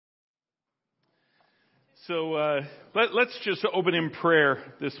So let's just open in prayer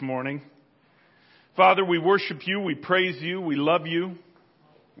this morning. Father, we worship you, we praise you, we love you,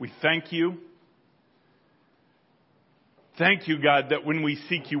 we thank you. Thank you, God, that when we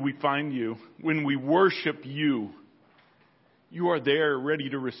seek you, we find you. When we worship you, you are there ready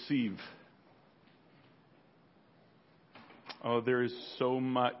to receive. Oh, there is so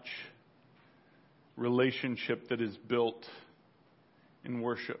much relationship that is built in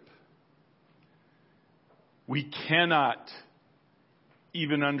worship. We cannot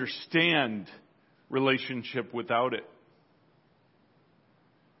even understand relationship without it.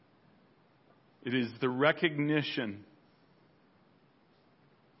 It is the recognition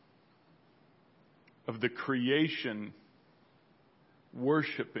of the creation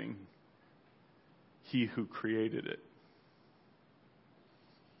worshiping He who created it.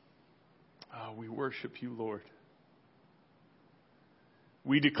 Oh, we worship you, Lord.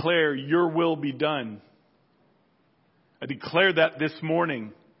 We declare your will be done. I declare that this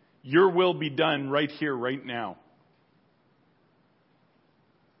morning. Your will be done right here, right now.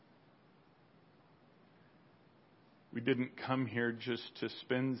 We didn't come here just to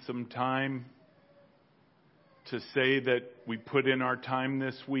spend some time to say that we put in our time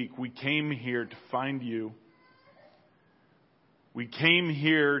this week. We came here to find you. We came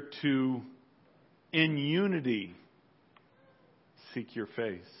here to, in unity, seek your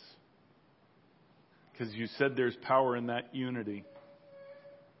face. Because you said there's power in that unity.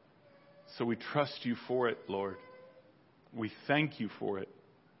 So we trust you for it, Lord. We thank you for it.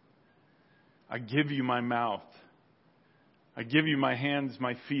 I give you my mouth. I give you my hands,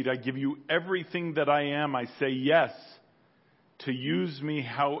 my feet. I give you everything that I am. I say yes to use me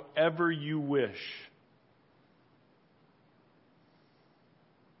however you wish.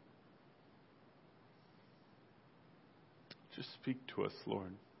 Just speak to us,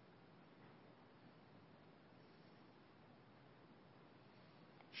 Lord.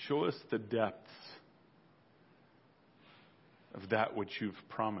 Show us the depths of that which you've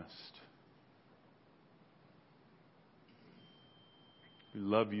promised. We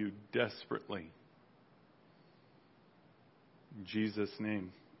love you desperately. In Jesus'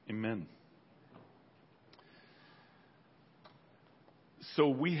 name, amen. So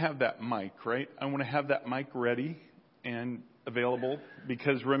we have that mic, right? I want to have that mic ready and available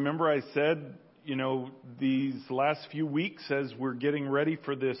because remember I said, these last few weeks as we're getting ready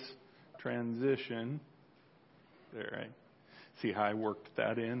for this transition. There, right? See how I worked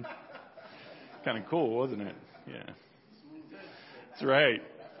that in? Kind of cool, wasn't it? Yeah. That's right.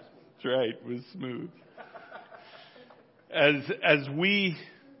 That's right. It was smooth. As we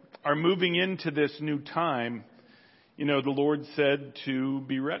are moving into this new time, the Lord said to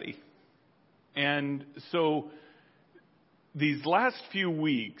be ready. And so these last few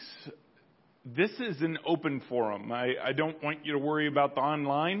weeks, this is an open forum. I don't want you to worry about the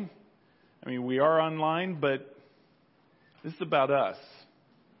online. I mean, we are online, but this is about us.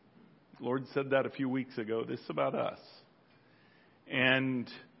 The Lord said that a few weeks ago. This is about us. And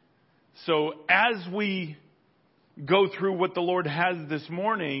so as we go through what the Lord has this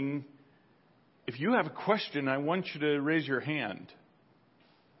morning, if you have a question, I want you to raise your hand.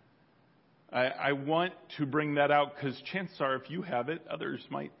 I want to bring that out because chances are if you have it, others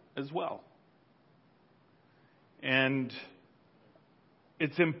might as well. And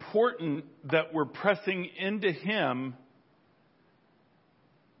it's important that we're pressing into Him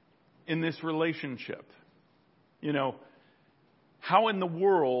in this relationship. How in the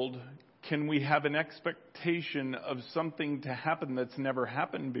world can we have an expectation of something to happen that's never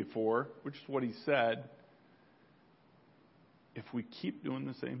happened before, which is what He said, if we keep doing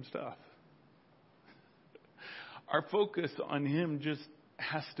the same stuff? Our focus on Him just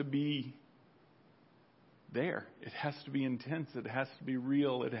has to be there. It has to be intense. It has to be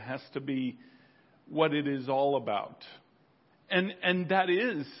real. It has to be what it is all about. And that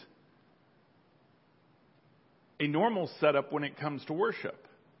is a normal setup when it comes to worship.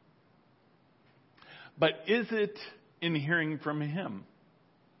 But is it in hearing from Him?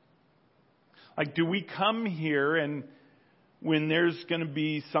 Like, do we come here and when there's going to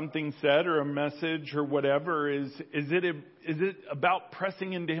be something said or a message or whatever, is it about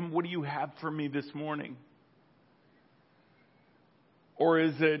pressing into Him? What do you have for me this morning? Or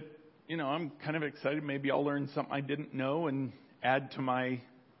is it, I'm kind of excited. Maybe I'll learn something I didn't know and add to my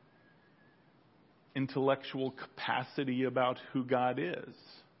intellectual capacity about who God is.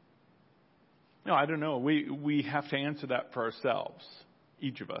 No, I don't know. We have to answer that for ourselves,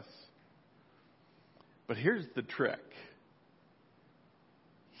 each of us. But here's the trick.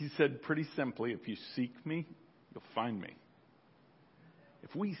 He said pretty simply, if you seek me, you'll find me.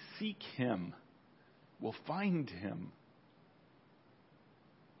 If we seek Him, will find him.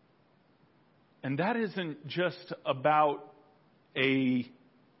 And that isn't just about a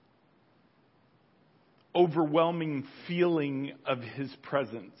overwhelming feeling of his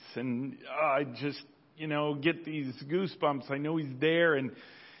presence. And I just, get these goosebumps. I know he's there and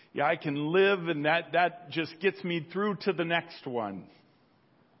I can live, and that just gets me through to the next one.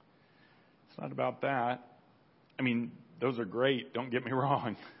 It's not about that. I mean, those are great. Don't get me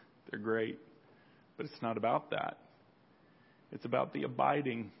wrong. They're great. But it's not about that. It's about the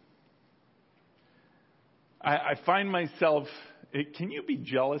abiding. I find myself, can you be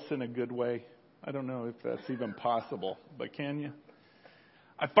jealous in a good way? I don't know if that's even possible, but can you?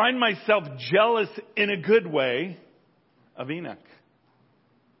 I find myself jealous in a good way of Enoch.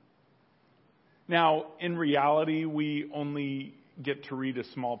 Now, in reality, we only get to read a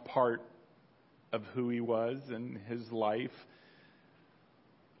small part of who he was and his life.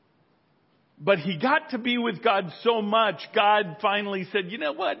 But he got to be with God so much, God finally said, you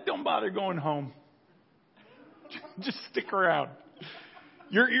know what? Don't bother going home. Just stick around.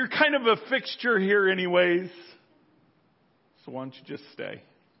 You're kind of a fixture here anyways. So why don't you just stay?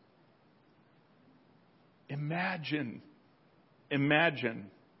 Imagine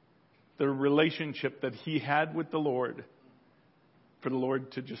the relationship that he had with the Lord for the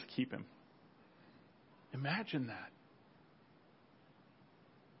Lord to just keep him. Imagine that.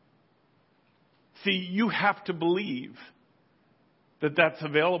 See, you have to believe that that's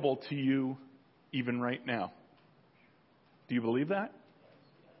available to you even right now. Do you believe that?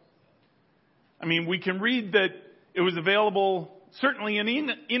 I mean, we can read that it was available certainly in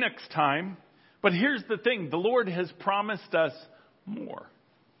Enoch's time, but here's the thing. The Lord has promised us more.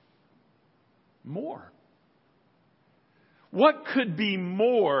 More. What could be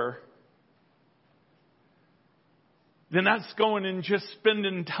more than us going and just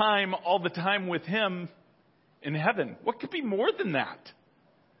spending time all the time with him in heaven? What could be more than that?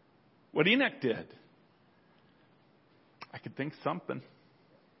 What Enoch did. I could think something.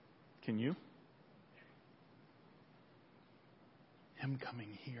 Can you? Him coming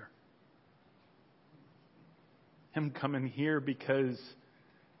here. Him coming here because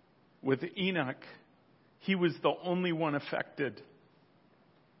with Enoch, he was the only one affected.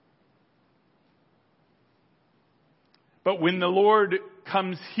 But when the Lord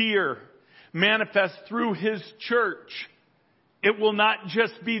comes here, manifest through his church, it will not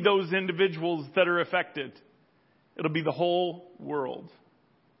just be those individuals that are affected. It'll be the whole world.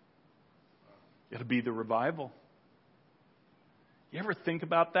 It'll be the revival. You ever think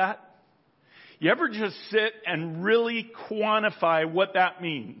about that? You ever just sit and really quantify what that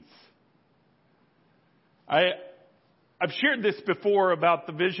means? I've shared this before about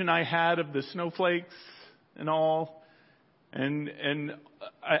the vision I had of the snowflakes and all. And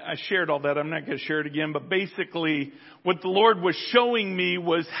I shared all that. I'm not going to share it again. But basically, what the Lord was showing me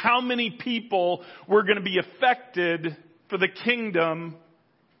was how many people were going to be affected for the kingdom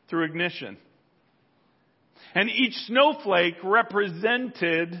through ignition. And each snowflake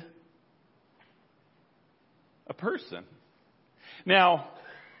represented a person. Now,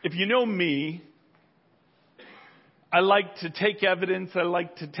 if you know me, I like to take evidence, I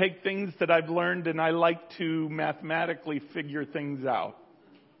like to take things that I've learned, and I like to mathematically figure things out.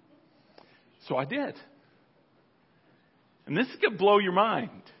 So I did. And this is going to blow your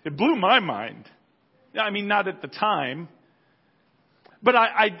mind. It blew my mind. I mean, not at the time. But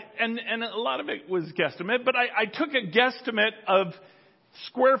and a lot of it was guesstimate, but I took a guesstimate of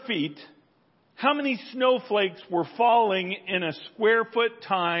square feet, how many snowflakes were falling in a square foot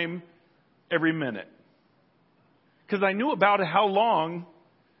time every minute. Because I knew about how long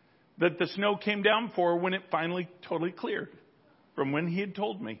that the snow came down for when it finally totally cleared from when he had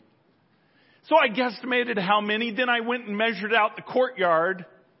told me. So I guesstimated how many. Then I went and measured out the courtyard,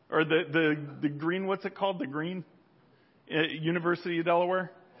 or the green, what's it called? The green? University of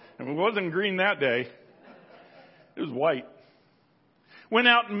Delaware. And it wasn't green that day. It was white. Went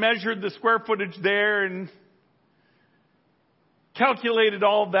out and measured the square footage there and calculated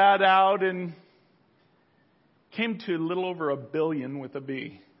all that out and came to a little over 1 billion with a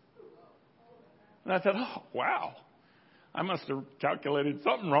B. And I thought, oh, wow. I must have calculated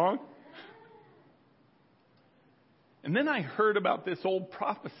something wrong. And then I heard about this old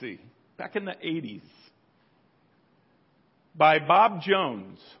prophecy back in the 80s by Bob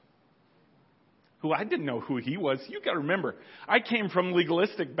Jones, who I didn't know who he was. You got to remember, I came from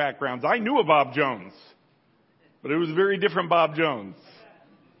legalistic backgrounds. I knew a Bob Jones, but it was a very different Bob Jones.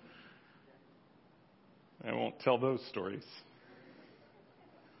 I won't tell those stories.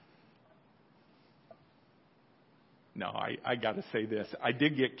 No, I got to say this. I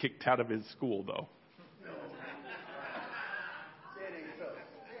did get kicked out of his school, though.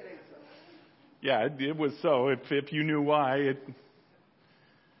 Yeah, it was so. If you knew why,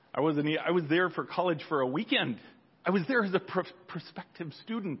 I was there for college for a weekend. I was there as a prospective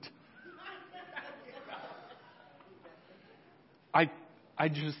student. I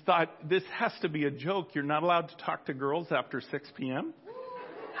just thought, this has to be a joke. You're not allowed to talk to girls after 6 p.m.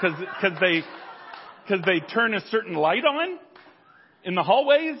 because they turn a certain light on in the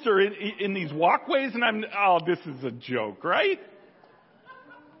hallways or in these walkways, and this is a joke, right?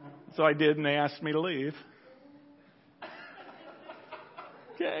 So I did, and they asked me to leave.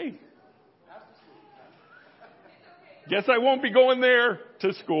 Okay. Guess I won't be going there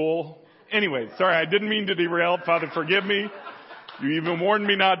to school. Anyway, sorry, I didn't mean to derail. Father, forgive me. You even warned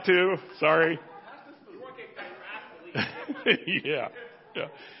me not to. Sorry. Yeah.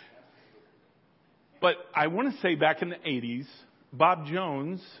 But I want to say back in the 80s, Bob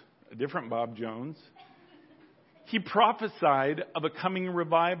Jones, a different Bob Jones, he prophesied of a coming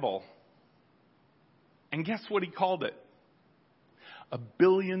revival. And guess what he called it? A 1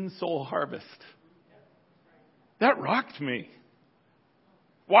 billion soul harvest. That rocked me.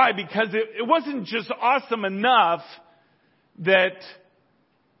 Why? Because it wasn't just awesome enough that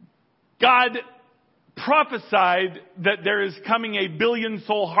God prophesied that there is coming a 1 billion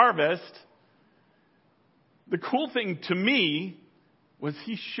soul harvest. The cool thing to me was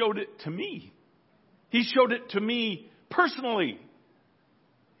he showed it to me. He showed it to me personally.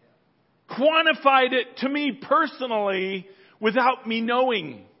 Quantified it to me personally without me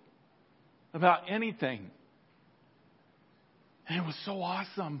knowing about anything. And it was so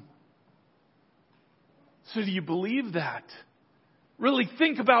awesome. So do you believe that? Really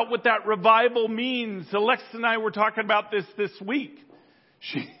think about what that revival means. Alexa and I were talking about this week.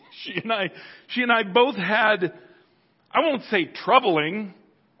 She and I both had, I won't say troubling,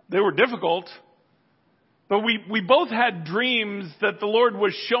 they were difficult, but we both had dreams that the Lord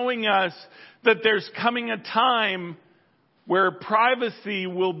was showing us that there's coming a time where privacy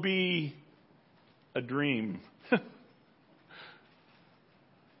will be a dream.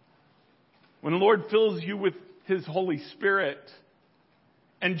 When the Lord fills you with His Holy Spirit,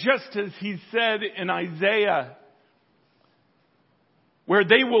 and just as He said in Isaiah, where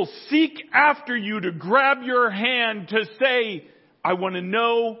they will seek after you to grab your hand to say, I want to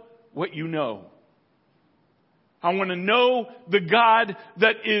know what you know. I want to know the God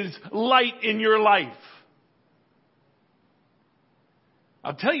that is light in your life.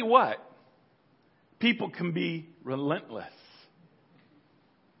 I'll tell you what, people can be relentless.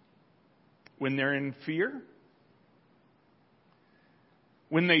 When they're in fear,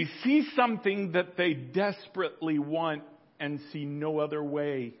 when they see something that they desperately want and see no other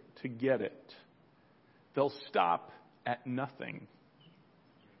way to get it, they'll stop at nothing.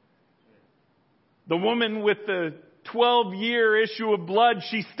 The woman with the 12-year issue of blood,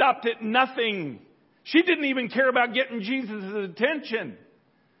 she stopped at nothing. She didn't even care about getting Jesus' attention.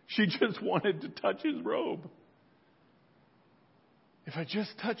 She just wanted to touch His robe. If I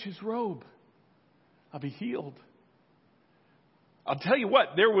just touch His robe, I'll be healed. I'll tell you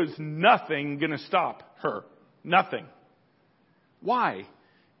what, there was nothing going to stop her. Nothing. Why?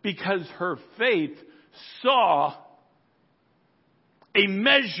 Because her faith saw a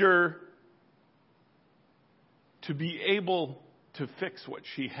measure to be able to fix what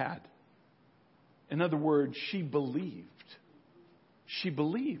she had. In other words, she believed. She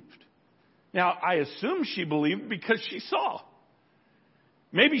believed. Now, I assume she believed because she saw.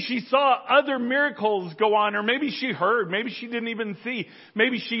 Maybe she saw other miracles go on, or maybe she heard. Maybe she didn't even see.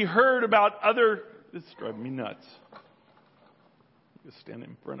 Maybe she heard about other... This is driving me nuts. Just stand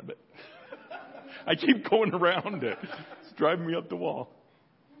in front of it. I keep going around it. It's driving me up the wall.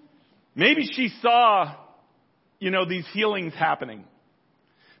 Maybe she saw, these healings happening.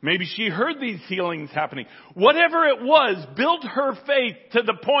 Maybe she heard these healings happening. Whatever it was, built her faith to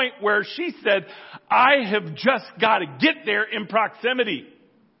the point where she said, I have just got to get there in proximity.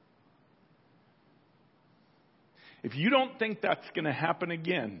 If you don't think that's going to happen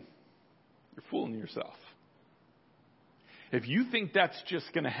again, you're fooling yourself. If you think that's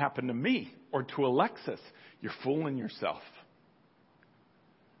just going to happen to me or to Alexis, you're fooling yourself.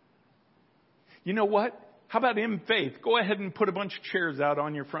 You know what? How about in faith? Go ahead and put a bunch of chairs out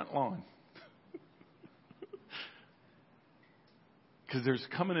on your front lawn. Because there's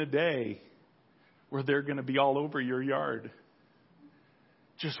coming a day where they're going to be all over your yard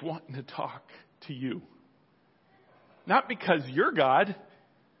just wanting to talk to you. Not because you're God,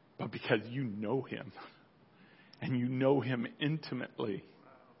 but because you know Him. And you know Him intimately.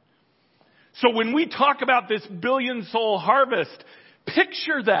 So when we talk about this 1 billion soul harvest,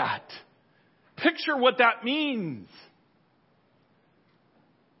 picture that. Picture what that means.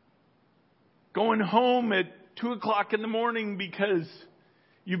 Going home at 2 o'clock in the morning because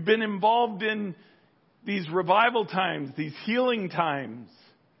you've been involved in these revival times, these healing times.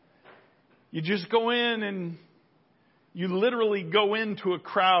 You just go in and you literally go into a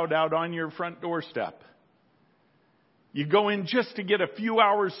crowd out on your front doorstep. You go in just to get a few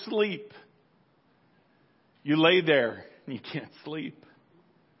hours sleep. You lay there and you can't sleep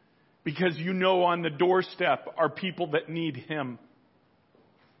because you know on the doorstep are people that need Him.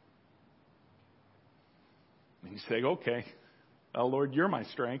 And you say, okay, well, Lord, you're my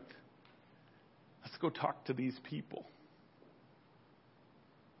strength. Let's go talk to these people.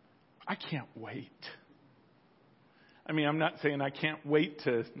 I can't wait. I mean, I'm not saying I can't wait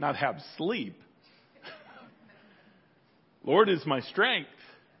to not have sleep. Lord is my strength.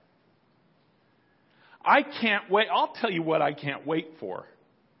 I can't wait. I'll tell you what I can't wait for.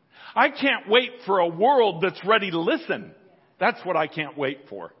 I can't wait for a world that's ready to listen. That's what I can't wait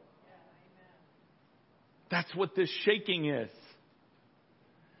for. That's what this shaking is.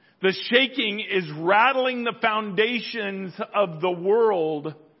 The shaking is rattling the foundations of the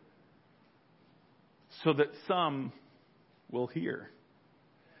world so that some will hear.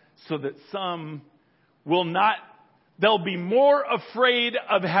 So that some will not. They'll be more afraid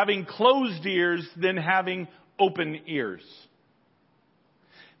of having closed ears than having open ears.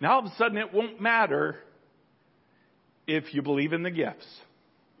 Now all of a sudden it won't matter if you believe in the gifts.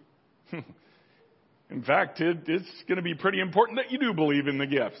 In fact, it's going to be pretty important that you do believe in the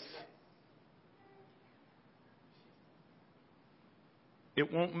gifts.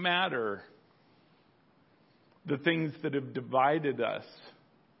 It won't matter the things that have divided us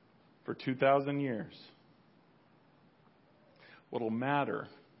for 2,000 years. What will matter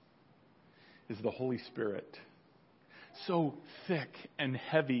is the Holy Spirit, so thick and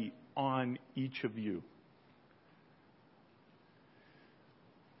heavy on each of you.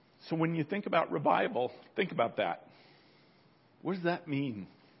 So when you think about revival, think about that. What does that mean?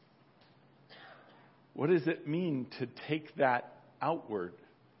 What does it mean to take that outward?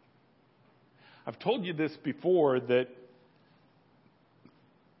 I've told you this before, that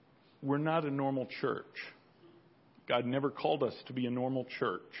we're not a normal church. God never called us to be a normal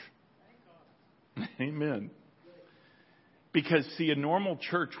church. Amen. Because, see, a normal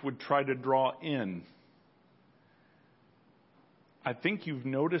church would try to draw in. I think you've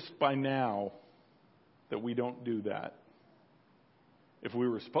noticed by now that we don't do that. If we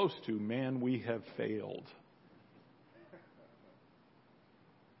were supposed to, man, we have failed.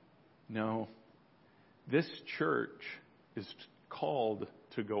 No. This church is called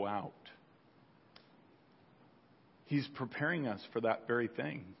to go out. He's preparing us for that very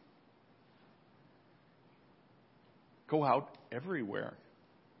thing. Go out everywhere.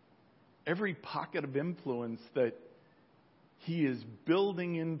 Every pocket of influence that He is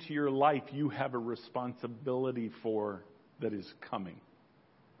building into your life, you have a responsibility for that is coming.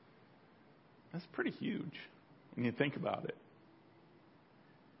 That's pretty huge when you think about it.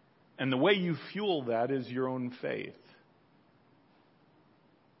 And the way you fuel that is your own faith.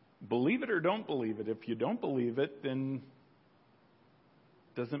 Believe it or don't believe it. If you don't believe it, then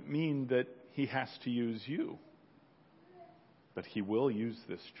it doesn't mean that He has to use you. But He will use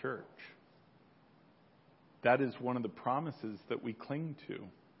this church. That is one of the promises that we cling to.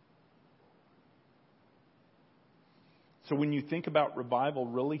 So when you think about revival,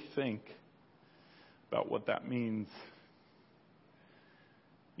 really think about what that means.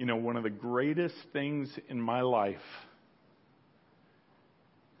 You know, one of the greatest things in my life,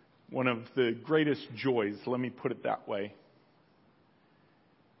 one of the greatest joys, let me put it that way,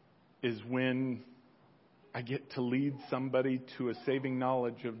 is when I get to lead somebody to a saving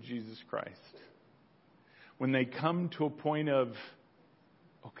knowledge of Jesus Christ. When they come to a point of,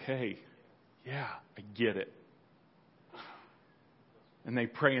 okay, yeah, I get it. And they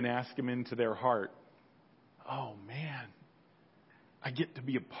pray and ask Him into their heart. Oh, man, I get to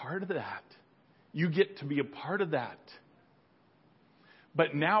be a part of that. You get to be a part of that.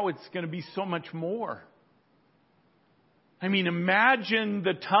 But now it's going to be so much more. I mean, imagine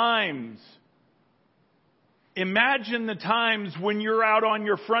the times. Imagine the times when you're out on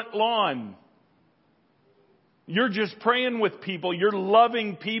your front lawn. You're just praying with people. You're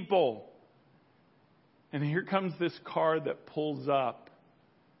loving people. And here comes this car that pulls up.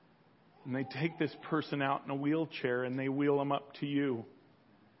 And they take this person out in a wheelchair and they wheel them up to you.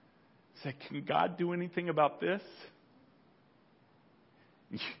 Say, can God do anything about this?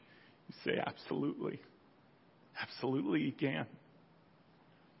 You say, absolutely. Absolutely He can.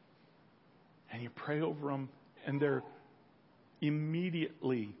 And you pray over them and they're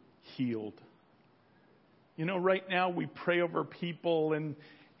immediately healed. You know, right now we pray over people and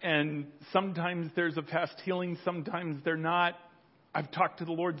And sometimes there's a fast healing, sometimes they're not. I've talked to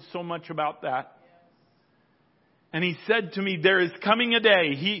the Lord so much about that. And He said to me, there is coming a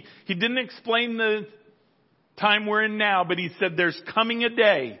day. He didn't explain the time we're in now, but He said there's coming a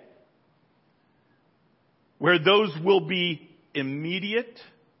day where those will be immediate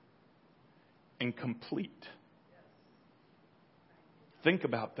and complete. Think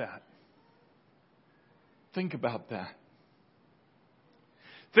about that. Think about that.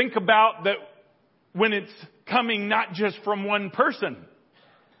 Think about that when it's coming not just from one person.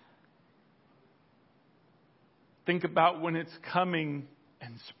 Think about when it's coming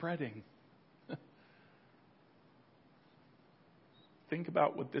and spreading. Think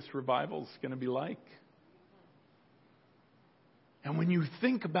about what this revival is going to be like. And when you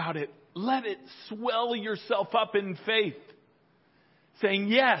think about it, let it swell yourself up in faith. Saying,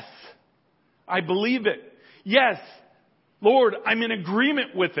 yes, I believe it. Yes, Lord, I'm in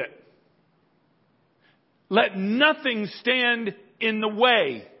agreement with it. Let nothing stand in the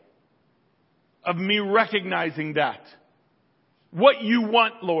way of me recognizing that. What you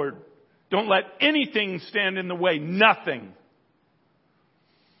want, Lord. Don't let anything stand in the way. Nothing.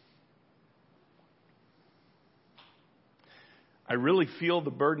 I really feel the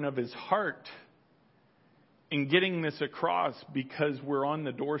burden of His heart in getting this across because we're on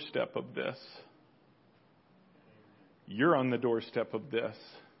the doorstep of this. You're on the doorstep of this.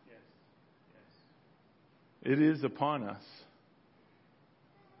 It is upon us.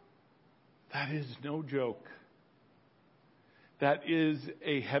 That is no joke. That is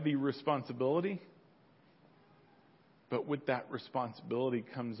a heavy responsibility. But with that responsibility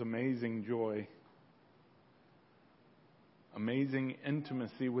comes amazing joy. Amazing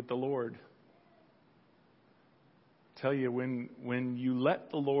intimacy with the Lord. Tell you, when you let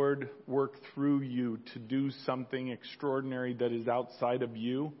the Lord work through you to do something extraordinary that is outside of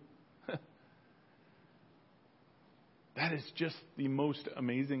you, that is just the most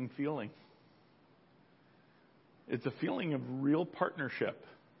amazing feeling. It's a feeling of real partnership.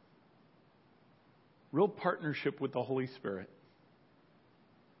 Real partnership with the Holy Spirit.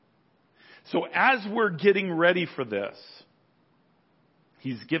 So as we're getting ready for this,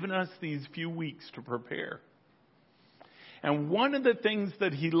 He's given us these few weeks to prepare. And one of the things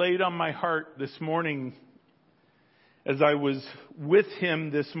that He laid on my heart this morning, as I was with Him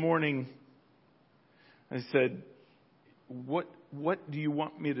this morning, I said, what do you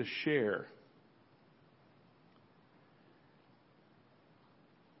want me to share?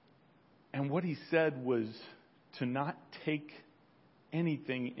 And what He said was to not take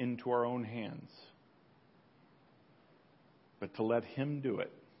anything into our own hands, but to let Him do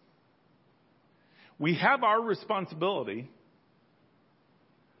it. We have our responsibility.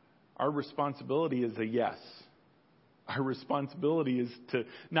 Our responsibility is a yes. Our responsibility is to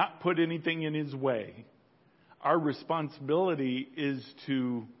not put anything in His way. Our responsibility is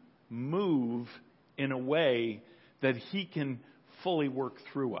to move in a way that He can fully work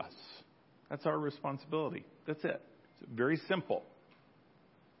through us. That's our responsibility. That's it. It's very simple.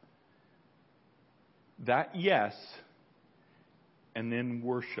 That yes, and then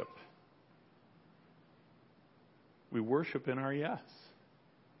worship. We worship in our yes.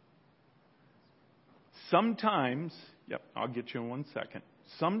 Sometimes, I'll get you in 1 second.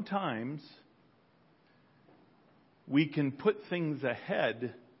 Sometimes we can put things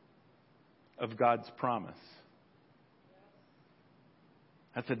ahead of God's promise.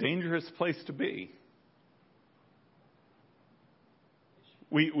 That's a dangerous place to be.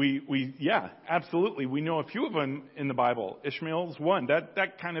 Yeah, absolutely. We know a few of them in the Bible. Ishmael's one.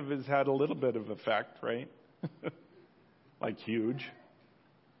 That kind of has had a little bit of effect, right? Like huge.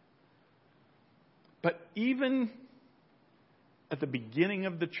 But even at the beginning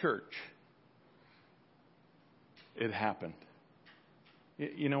of the church, it happened.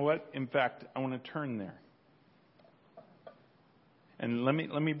 You know what? In fact, I want to turn there. And let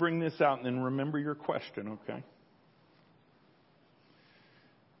me bring this out and then remember your question, okay?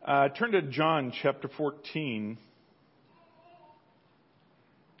 Turn to John chapter 14.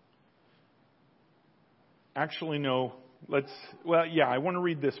 Actually, no. I want to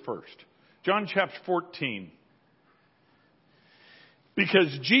read this first. John chapter 14.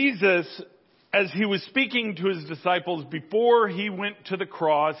 Because Jesus, as He was speaking to His disciples before He went to the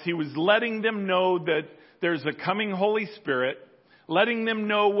cross, He was letting them know that there's a coming Holy Spirit, letting them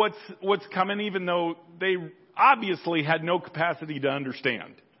know what's coming, even though they obviously had no capacity to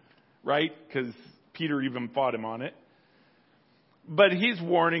understand, right? Because Peter even fought Him on it. But He's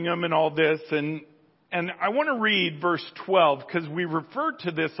warning them and all this, and I want to read verse 12 because we refer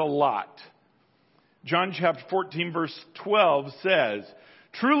to this a lot. John chapter 14 verse 12 says,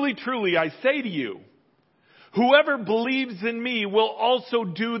 Truly, truly, I say to you, whoever believes in me will also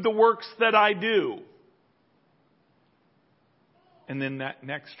do the works that I do. And then that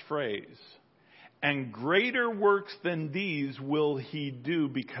next phrase, and greater works than these will he do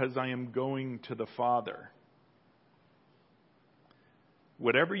because I am going to the Father.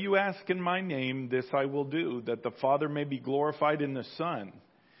 Whatever you ask in my name, this I will do, that the Father may be glorified in the Son.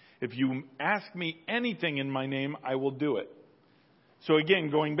 If you ask me anything in my name, I will do it. So again,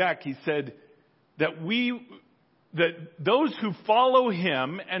 going back, he said that those who follow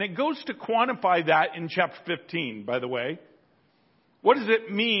him, and it goes to quantify that in chapter 15, by the way. What does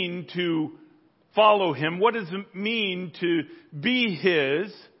it mean to follow him? What does it mean to be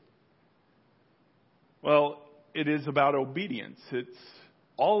his? Well, it is about obedience. It's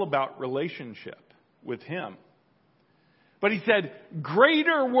all about relationship with him. But he said,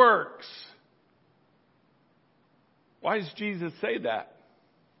 greater works. Why does Jesus say that?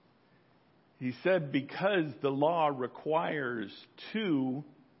 He said, because the law requires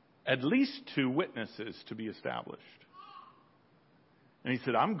at least two witnesses to be established. And he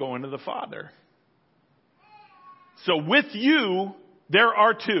said, I'm going to the Father. So with you, there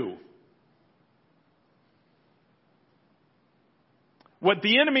are two. What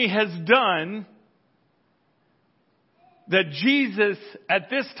the enemy has done, that Jesus at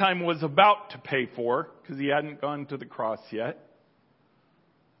this time was about to pay for, because he hadn't gone to the cross yet.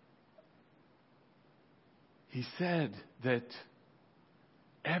 He said that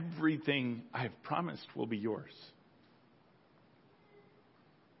everything I have promised will be yours.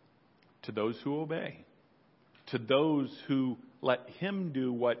 To those who obey. To those who let him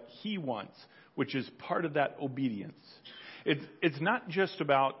do what he wants, which is part of that obedience. It's not just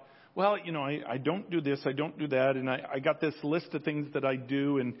about, well, I don't do this, I don't do that, and I got this list of things that I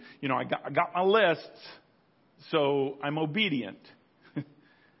do, and, I got my lists, so I'm obedient.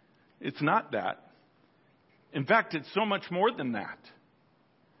 It's not that. In fact, it's so much more than that.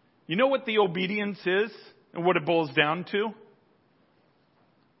 You know what the obedience is and what it boils down to?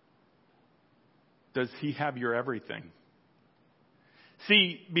 Does he have your everything?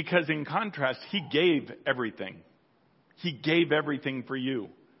 See, because in contrast, he gave everything. He gave everything for you.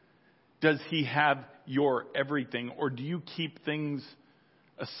 Does he have your everything? Or do you keep things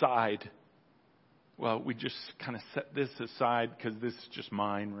aside? Well, we just kind of set this aside because this is just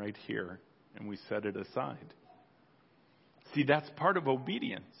mine right here. And we set it aside. See, that's part of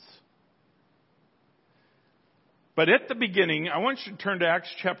obedience. But at the beginning, I want you to turn to Acts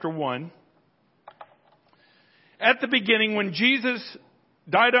chapter 1. At the beginning, when Jesus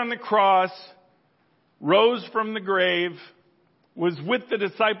died on the cross, rose from the grave, was with the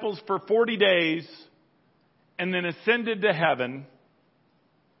disciples for 40 days, and then ascended to heaven,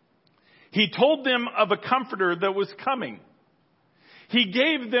 he told them of a comforter that was coming. He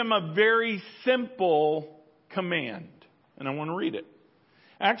gave them a very simple command. And I want to read it.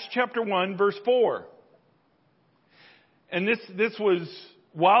 Acts chapter 1, verse 4. And this was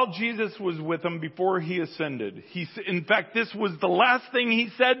while Jesus was with them before he ascended. In fact, this was the last thing he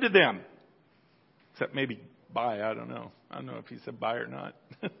said to them. Except maybe bye, I don't know. I don't know if he said bye or not.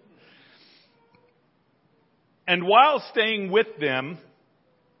 And while staying with them,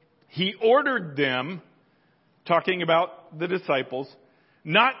 he ordered them, talking about the disciples,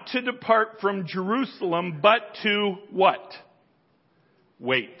 not to depart from Jerusalem, but to what?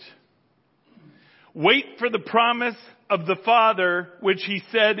 Wait. Wait for the promise of the Father, which he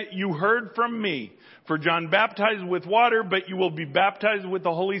said, you heard from me. For John baptized with water, but you will be baptized with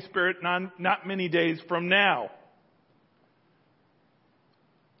the Holy Spirit not many days from now.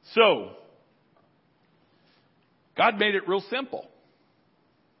 So, God made it real simple.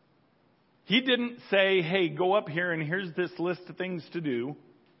 He didn't say, hey, go up here and here's this list of things to do.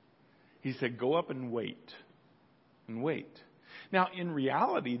 He said, go up and wait. And wait. Now, in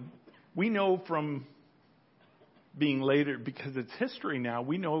reality, we know from being later, because it's history now,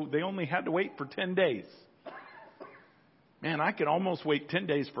 we know they only had to wait for 10 days. Man, I could almost wait 10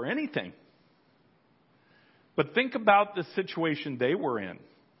 days for anything. But think about the situation they were in.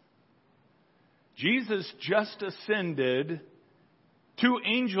 Jesus just ascended, two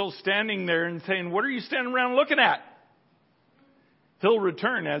angels standing there and saying, what are you standing around looking at? He'll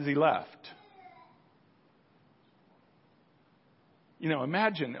return as he left.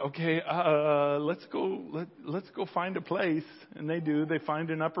 Imagine, okay, let's go find a place. And they do. They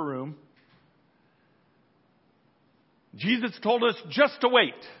find an upper room. Jesus told us just to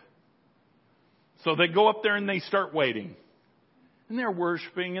wait. So they go up there and they start waiting. And they're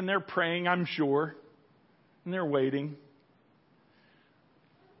worshiping and they're praying, I'm sure. And they're waiting.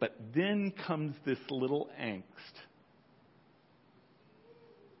 But then comes this little angst.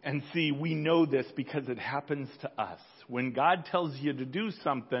 And see, we know this because it happens to us. When God tells you to do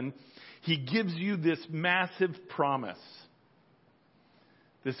something, He gives you this massive promise.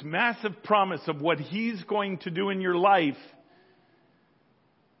 This massive promise of what He's going to do in your life.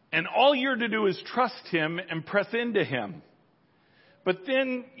 And all you're to do is trust Him and press into Him. But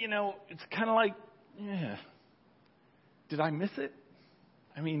then, it's kind of like, did I miss it?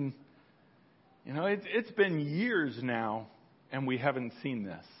 I mean, it's been years now and we haven't seen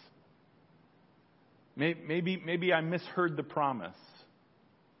this. Maybe I misheard the promise.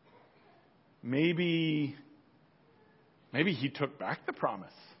 Maybe He took back the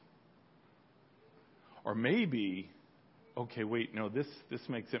promise. Or maybe, this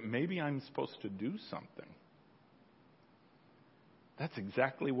makes it. Maybe I'm supposed to do something. That's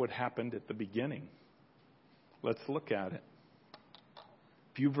exactly what happened at the beginning. Let's look at it.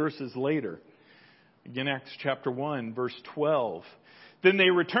 A few verses later, again, Acts chapter 1, verse 12. Then they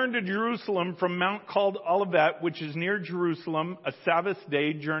returned to Jerusalem from Mount called Olivet, which is near Jerusalem, a Sabbath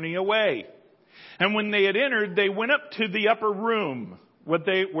day journey away. And when they had entered, they went up to the upper room where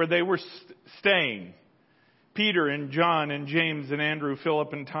they were staying. Peter and John and James and Andrew,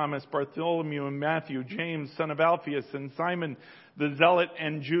 Philip and Thomas, Bartholomew and Matthew, James, son of Alphaeus, and Simon the Zealot,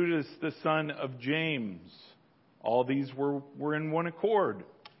 and Judas, the son of James. All these were in one accord,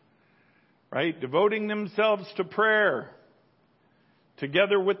 right? Devoting themselves to prayer,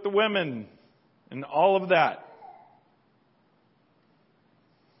 together with the women, and all of that.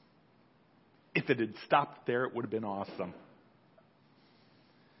 If it had stopped there, it would have been awesome.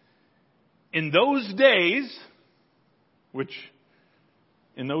 In those days,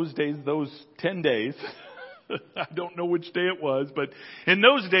 those 10 days, I don't know which day it was, but in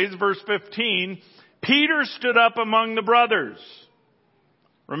those days, verse 15, Peter stood up among the brothers.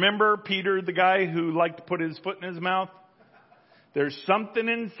 Remember Peter, the guy who liked to put his foot in his mouth? There's something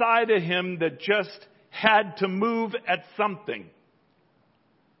inside of him that just had to move at something.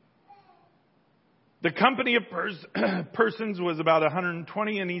 The company of persons was about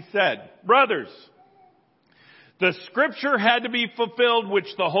 120, and he said, "Brothers, the scripture had to be fulfilled which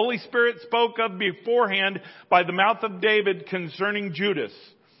the Holy Spirit spoke of beforehand by the mouth of David concerning Judas,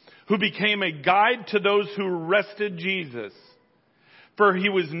 who became a guide to those who arrested Jesus. For he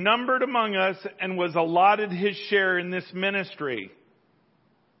was numbered among us and was allotted his share in this ministry."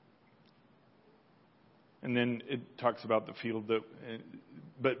 And then it talks about the field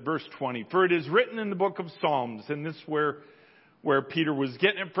but verse 20, "For it is written in the book of Psalms," and this is where Peter was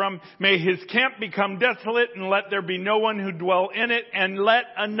getting it from, "May his camp become desolate, and let there be no one who dwell in it, and let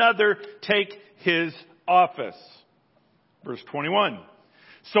another take his office." Verse 21,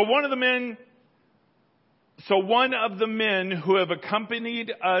 So one of the men who have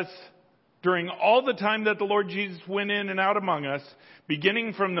accompanied us during all the time that the Lord Jesus went in and out among us,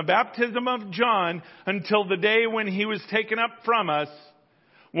 beginning from the baptism of John until the day when he was taken up from us,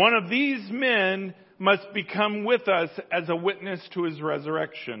 one of these men must become with us as a witness to his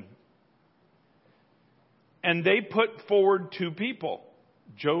resurrection. And they put forward two people,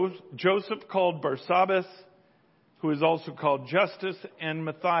 Joseph called Barsabbas, who is also called Justus, and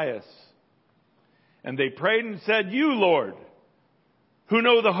Matthias. And they prayed and said, "You, Lord, who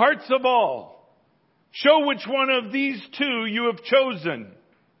know the hearts of all, show which one of these two you have chosen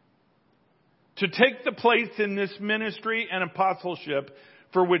to take the place in this ministry and apostleship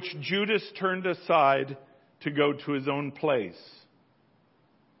for which Judas turned aside to go to his own place."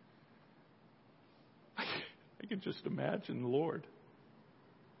 I can just imagine the Lord.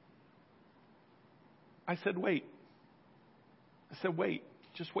 I said, wait.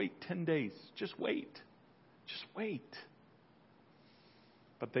 Just wait 10 days. Just wait.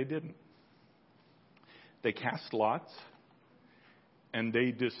 But they didn't. They cast lots, and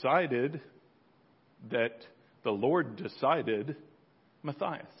they decided that the Lord decided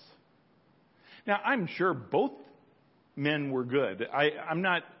Matthias. Now, I'm sure both men were good. I'm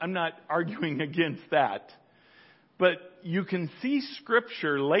not arguing against that. But you can see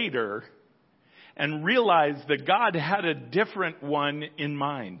Scripture later and realize that God had a different one in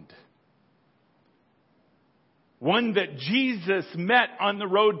mind. One that Jesus met on the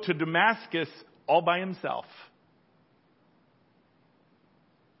road to Damascus all by himself.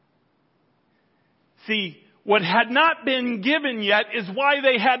 See, what had not been given yet is why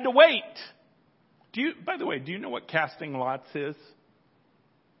they had to wait. By the way, do you know what casting lots is?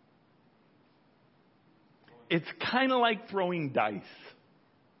 It's kind of like throwing dice.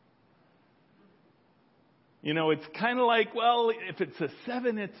 It's kind of like, well, if it's a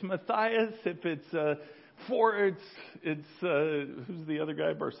 7, it's Matthias. If it's a 4, it's who's the other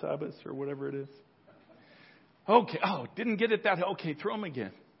guy, Barsabbas or whatever it is. Okay, didn't get it that. Okay, throw him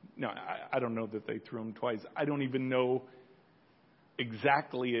again. No, I don't know that they threw them twice. I don't even know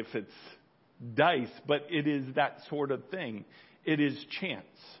exactly if it's dice, but it is that sort of thing. It is chance.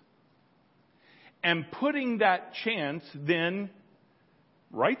 And putting that chance then,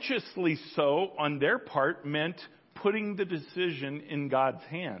 righteously so on their part, meant putting the decision in God's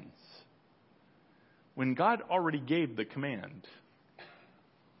hands. When God already gave the command,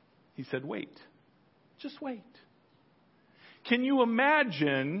 He said, wait. Just wait. Can you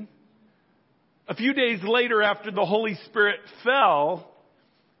imagine a few days later after the Holy Spirit fell,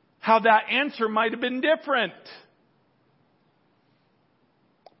 how that answer might have been different?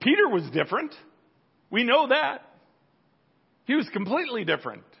 Peter was different. We know that. He was completely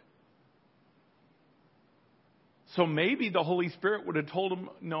different. So maybe the Holy Spirit would have told him,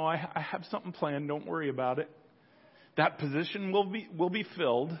 no, I have something planned. Don't worry about it. That position will be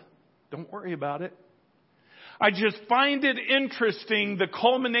filled. Don't worry about it. I just find it interesting, the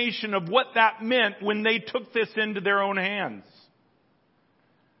culmination of what that meant when they took this into their own hands.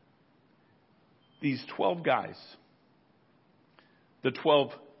 These 12 guys, the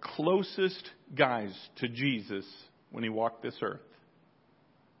 12 closest guys to Jesus when He walked this earth.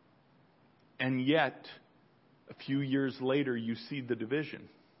 And yet, a few years later, you see the division.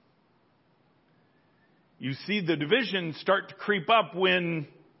 You see the division start to creep up when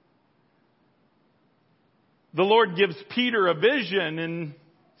the Lord gives Peter a vision and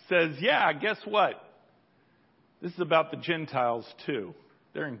says, yeah, guess what? This is about the Gentiles too.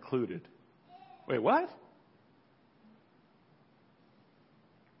 They're included. Wait, what?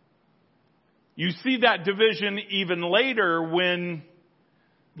 You see that division even later when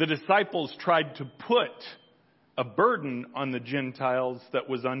the disciples tried to put a burden on the Gentiles that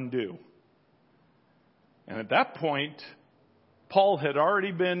was undue. And at that point, Paul had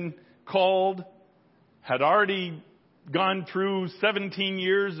already been called, had already gone through 17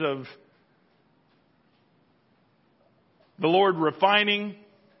 years of the Lord refining,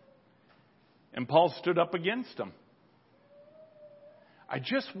 and Paul stood up against them. I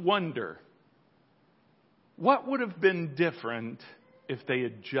just wonder, what would have been different if they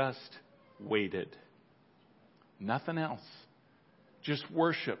had just waited? Nothing else. Just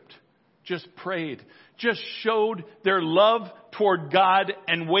worshiped. Just prayed. Just showed their love toward God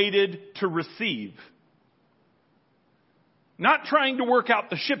and waited to receive. Not trying to work out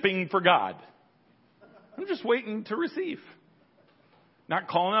the shipping for God. I'm just waiting to receive. Not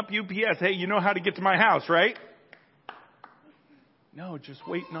calling up UPS. Hey, you know how to get to my house, right? No, just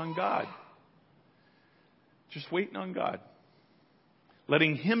waiting on God. Just waiting on God.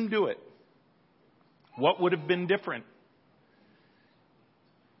 Letting Him do it. What would have been different?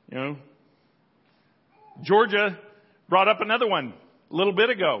 You know, Georgia brought up another one a little bit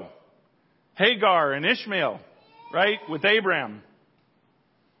ago. Hagar and Ishmael, right? With Abraham.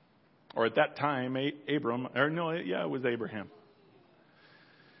 Or at that time, it was Abraham.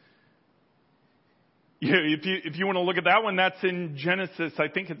 If you want to look at that one, that's in Genesis, I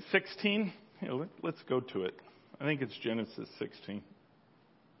think it's 16. Let's go to it. I think it's Genesis 16.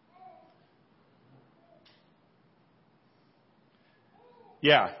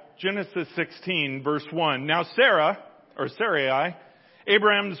 Yeah, Genesis 16, verse 1. Now Sarai,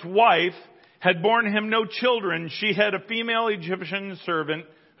 Abraham's wife, had borne him no children. She had a female Egyptian servant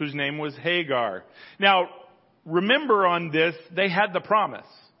whose name was Hagar. Now, remember on this, they had the promise,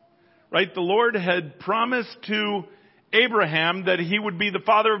 right? The Lord had promised to Abraham that he would be the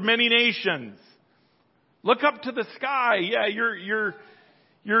father of many nations. Look up to the sky. Yeah,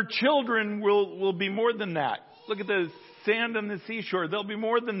 your children will be more than that. Look at the sand on the seashore. They'll be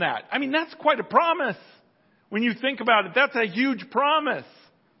more than that. I mean, that's quite a promise. When you think about it, that's a huge promise.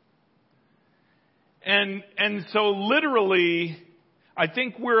 And so literally, I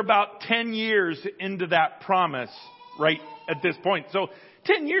think we're about 10 years into that promise right at this point. So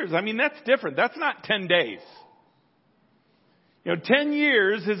 10 years, I mean, that's different. That's not 10 days. 10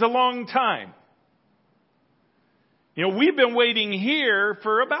 years is a long time. We've been waiting here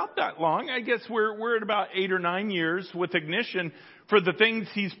for about that long. I guess we're at about 8 or 9 years with Ignition for the things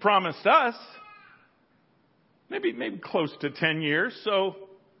He's promised us. Maybe close to 10 years. So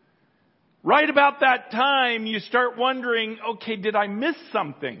right about that time, you start wondering, okay, did I miss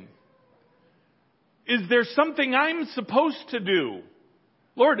something? Is there something I'm supposed to do?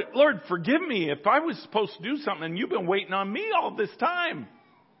 Lord, forgive me if I was supposed to do something and you've been waiting on me all this time.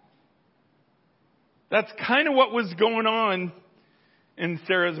 That's kind of what was going on in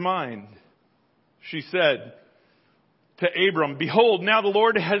Sarah's mind. She said to Abram, behold, now the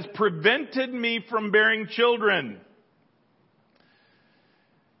Lord has prevented me from bearing children.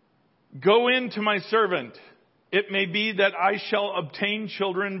 Go in to my servant. It may be that I shall obtain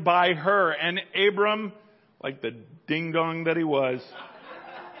children by her. And Abram, like the ding-dong that he was,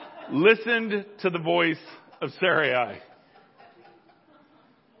 listened to the voice of Sarai.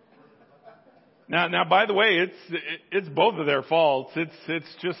 Now, by the way, it's both of their faults.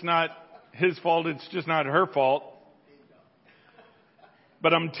 It's just not his fault. It's just not her fault.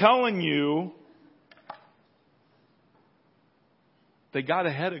 But I'm telling you, they got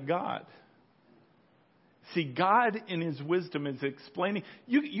ahead of God. See, God in His wisdom is explaining.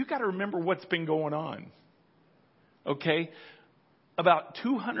 You got to remember what's been going on. Okay? About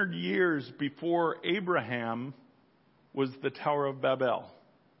 200 years before Abraham was the Tower of Babel.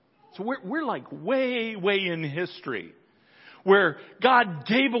 So we're like way, way in history where God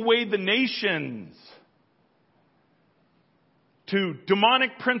gave away the nations to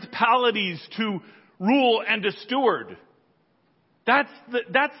demonic principalities to rule and to steward. That's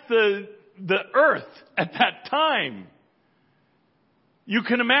the earth at that time. You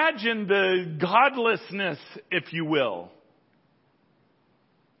can imagine the godlessness, if you will.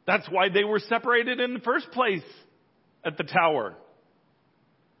 That's why they were separated in the first place at the tower.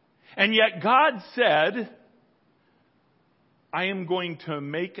 And yet God said, I am going to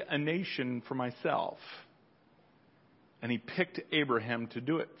make a nation for myself. And He picked Abraham to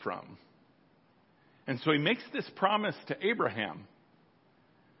do it from. And so He makes this promise to Abraham.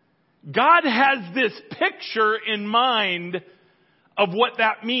 God has this picture in mind of what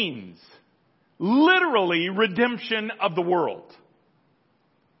that means. Literally, redemption of the world.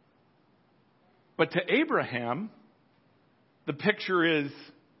 But to Abraham, the picture is,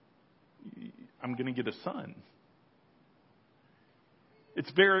 I'm going to get a son. It's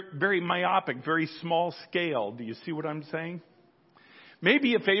very, very myopic, very small scale. Do you see what I'm saying?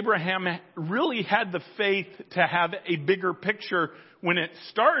 Maybe if Abraham really had the faith to have a bigger picture when it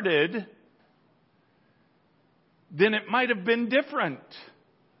started, then it might have been different.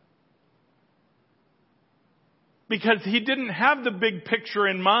 Because he didn't have the big picture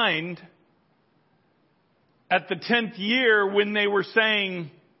in mind at the 10th year when they were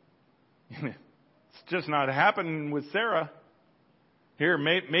saying, it's just not happening with Sarah. Here,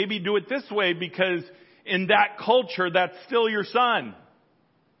 maybe do it this way because in that culture, that's still your son.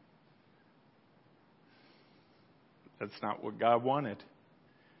 That's not what God wanted.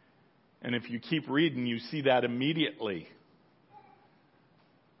 And if you keep reading, you see that immediately.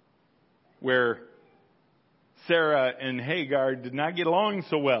 Where Sarah and Hagar did not get along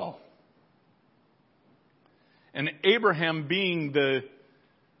so well. And Abraham being the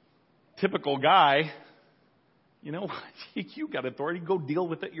typical guy, you know, you got authority, go deal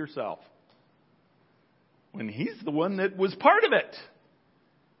with it yourself. When he's the one that was part of it.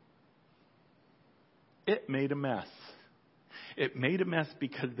 It made a mess. It made a mess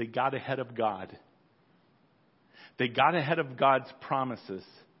because they got ahead of God. They got ahead of God's promises.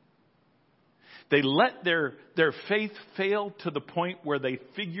 They let their faith fail to the point where they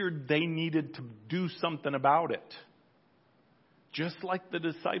figured they needed to do something about it. Just like the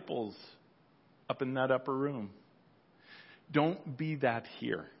disciples up in that upper room. Don't be that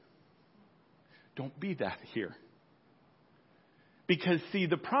here. Don't be that here. Because, see,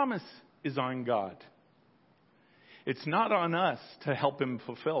 the promise is on God. It's not on us to help Him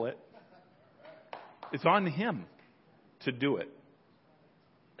fulfill it. It's on Him to do it.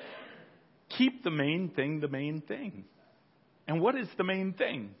 Keep the main thing the main thing. And what is the main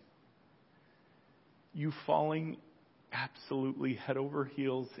thing? You falling absolutely head over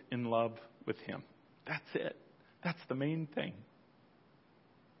heels in love with Him. That's it. That's the main thing.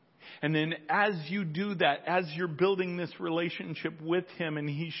 And then as you do that, as you're building this relationship with Him and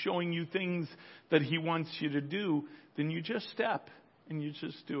He's showing you things that He wants you to do, then you just step and you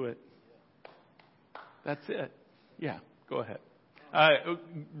just do it. That's it. Yeah, go ahead.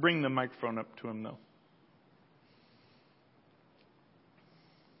 Bring the microphone up to him, though.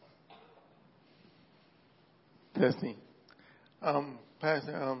 Testing.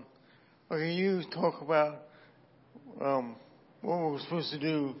 Pastor, okay, you talk about what we're supposed to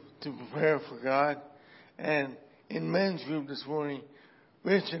do to prepare for God. And in men's group this morning,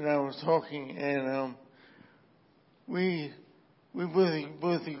 Rich and I was talking, and we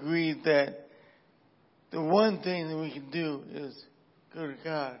both agreed that the one thing that we can do is go to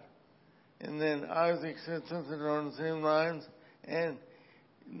God. And then Isaac said something along the same lines, and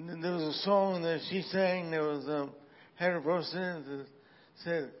there was a song that she sang that was had a verse in it that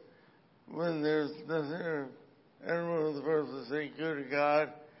said, when there's nothing, I don't know the verse that say go to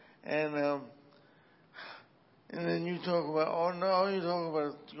God, and then you talk about, oh no, you talk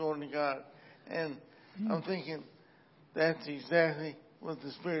about going to God, and I'm thinking that's exactly what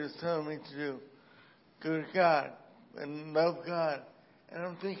the Spirit is telling me to do. go to God and love God. And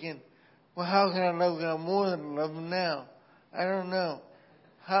I'm thinking, well, how can I love God more than love Him now? I don't know.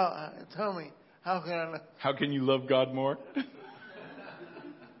 Tell me, how can I love? How can you love God more?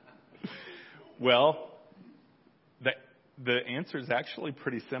 Well, the answer is actually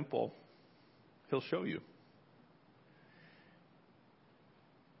pretty simple. He'll show you.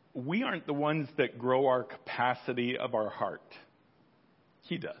 We aren't the ones that grow our capacity of our heart.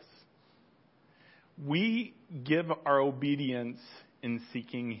 He does. We give our obedience in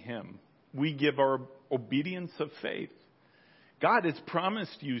seeking Him. We give our obedience of faith. God has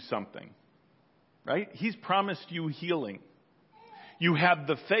promised you something, right? He's promised you healing. You have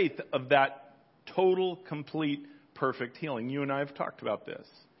the faith of that total, complete, perfect healing. You and I have talked about this.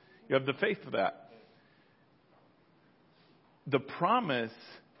 You have the faith of that. The promise,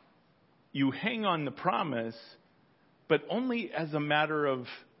 you hang on the promise, but only as a matter of,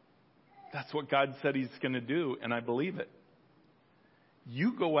 that's what God said He's going to do, and I believe it.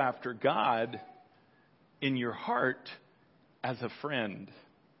 You go after God in your heart as a friend.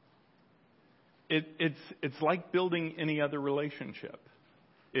 It's like building any other relationship.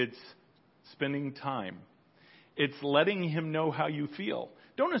 It's spending time. It's letting Him know how you feel.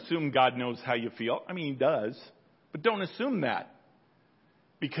 Don't assume God knows how you feel. I mean, He does. But don't assume that.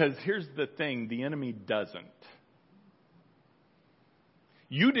 Because here's the thing, the enemy doesn't.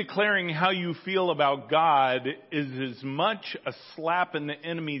 You declaring how you feel about God is as much a slap in the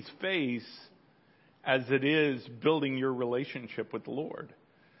enemy's face as it is building your relationship with the Lord.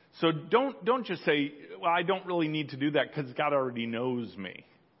 So don't just say, well, I don't really need to do that because God already knows me.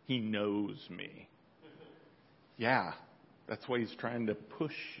 He knows me. Yeah, that's why He's trying to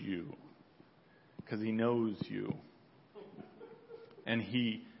push you. Because He knows you. And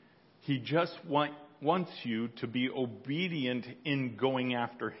He just wants you to be obedient in going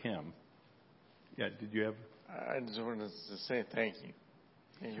after Him. Yeah, did you have? I just wanted to say thank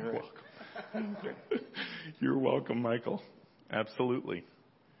you. You're welcome. You're welcome, Michael. Absolutely.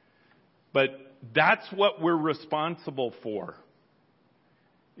 But that's what we're responsible for,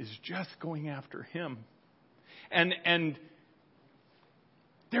 is just going after Him. And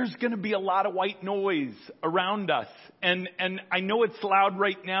there's going to be a lot of white noise around us. And I know it's loud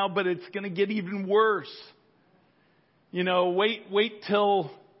right now, but it's going to get even worse. You know, wait till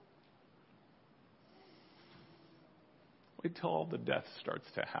all the death starts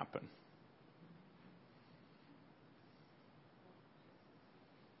to happen.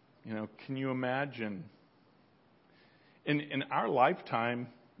 You know, can you imagine in our lifetime,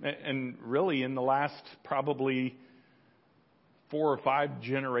 and really in the last probably 4 or 5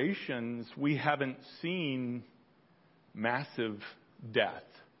 generations, we haven't seen massive death.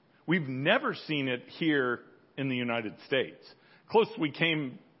 We've never seen it here in the United States. Closest we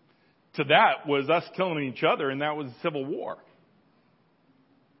came to that was us killing each other, and that was the Civil War.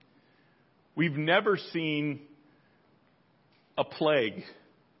 We've never seen a plague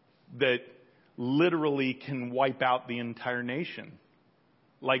that literally can wipe out the entire nation,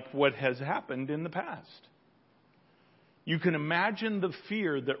 like what has happened in the past. You can imagine the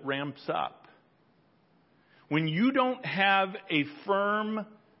fear that ramps up. When you don't have a firm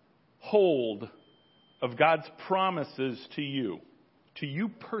hold of God's promises to you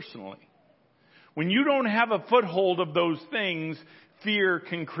personally, when you don't have a foothold of those things, fear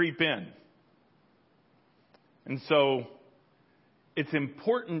can creep in. And so, it's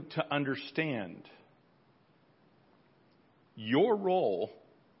important to understand your role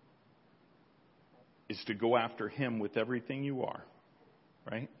is to go after Him with everything you are.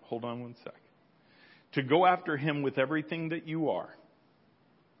 Right? Hold on one sec. To go after Him with everything that you are.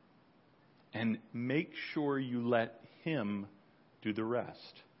 And make sure you let Him do the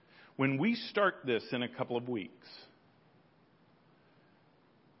rest. When we start this in a couple of weeks,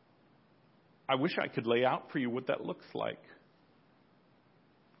 I wish I could lay out for you what that looks like.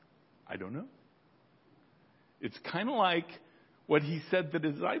 I don't know. It's kind of like what He said to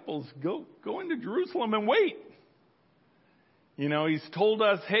the disciples, go into Jerusalem and wait. You know, He's told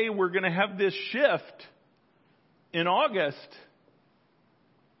us, hey, we're going to have this shift in August.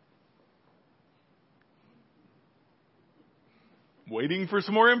 Waiting for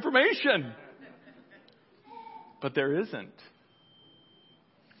some more information. But there isn't.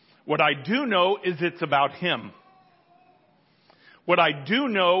 What I do know is it's about Him. What I do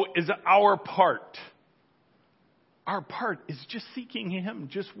know is our part. Our part is just seeking Him,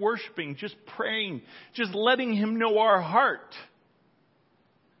 just worshiping, just praying, just letting Him know our heart.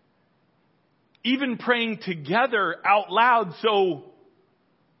 Even praying together out loud so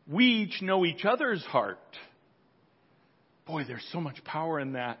we each know each other's heart. Boy, there's so much power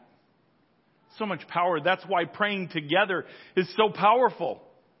in that. So much power. That's why praying together is so powerful.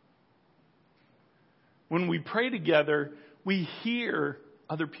 When we pray together, we hear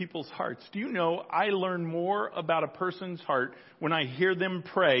other people's hearts. Do you know, I learn more about a person's heart when I hear them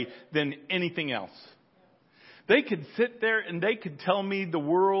pray than anything else. They could sit there and they could tell me the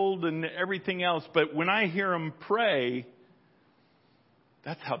world and everything else, but when I hear them pray,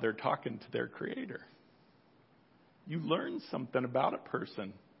 that's how they're talking to their Creator. You learn something about a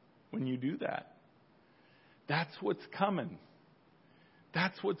person when you do that. That's what's coming.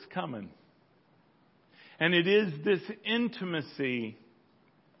 That's what's coming. And it is this intimacy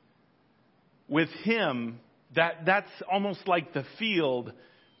with Him that's almost like the field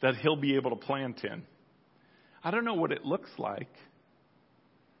that He'll be able to plant in. I don't know what it looks like.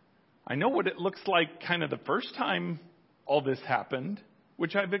 I know what it looks like kind of the first time all this happened,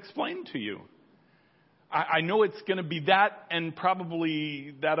 which I've explained to you. I know it's going to be that and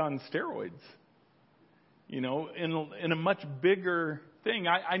probably that on steroids. You know, in a much bigger thing.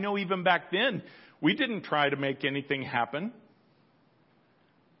 I know even back then, we didn't try to make anything happen.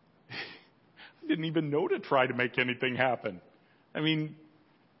 I didn't even know to try to make anything happen. I mean,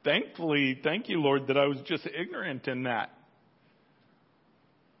 thankfully, thank you, Lord, that I was just ignorant in that.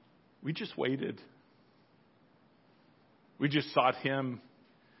 We just waited. We just sought Him.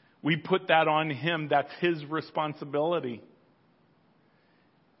 We put that on Him. That's His responsibility.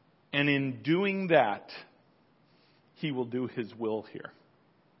 And in doing that, He will do His will here.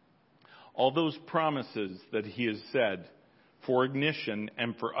 All those promises that He has said for Ignition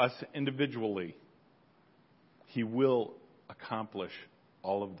and for us individually, He will accomplish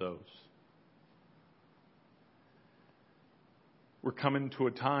all of those. We're coming to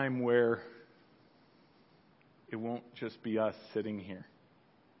a time where it won't just be us sitting here.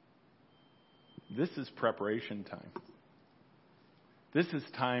 This is preparation time. This is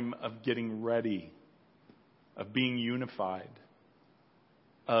time of getting ready, of being unified,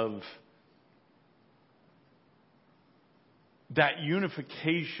 of that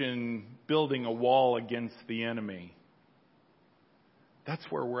unification building a wall against the enemy. That's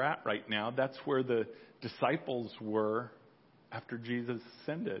where we're at right now. That's where the disciples were after Jesus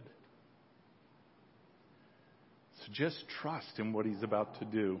ascended. So just trust in what He's about to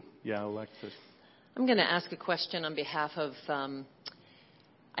do. Yeah, Alexis. I'm going to ask a question on behalf of,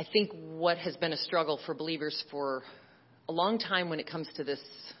 I think, what has been a struggle for believers for a long time when it comes to this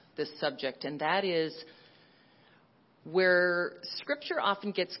subject, and that is where Scripture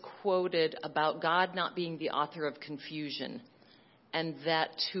often gets quoted about God not being the author of confusion, and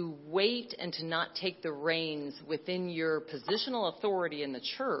that to wait and to not take the reins within your positional authority in the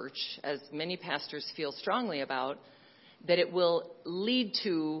church, as many pastors feel strongly about, that it will lead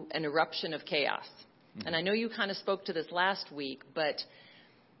to an eruption of chaos. Mm-hmm. And I know you kind of spoke to this last week, but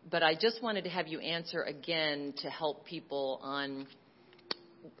I just wanted to have you answer again to help people on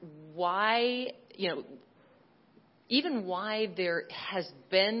why, even why there has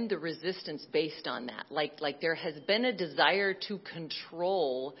been the resistance based on that. Like there has been a desire to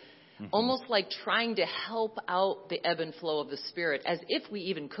control, mm-hmm. almost like trying to help out the ebb and flow of the Spirit, as if we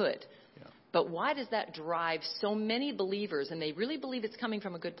even could. Yeah. But why does that drive so many believers, and they really believe it's coming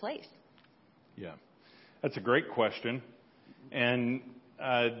from a good place? Yeah, that's a great question. And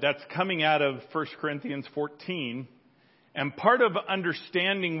that's coming out of 1 Corinthians 14. And part of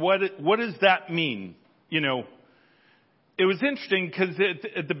understanding what does that mean? It was interesting because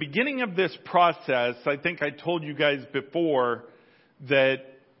at the beginning of this process, I think I told you guys before that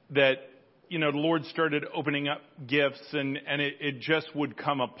the Lord started opening up gifts and it just would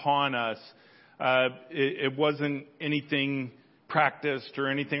come upon us. It wasn't anything practiced or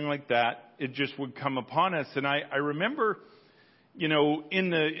anything like that. It just would come upon us. And I remember, in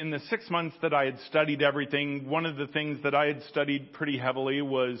the 6 months that I had studied everything, one of the things that I had studied pretty heavily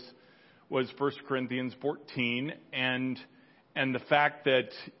was 1 Corinthians 14 and the fact that,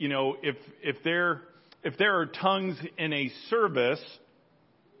 if there are tongues in a service,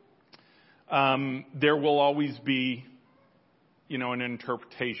 there will always be, an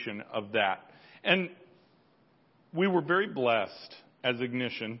interpretation of that. And we were very blessed as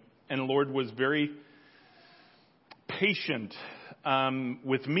Ignition, and the Lord was very patient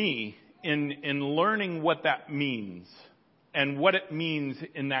with me in learning what that means and what it means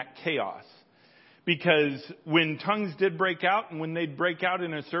in that chaos. Because when tongues did break out and when they'd break out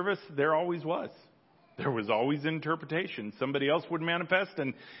in a service, there always was. There was always interpretation. Somebody else would manifest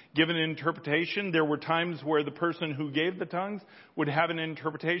and give an interpretation. There were times where the person who gave the tongues would have an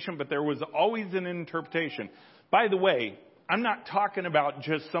interpretation, but there was always an interpretation. By the way, I'm not talking about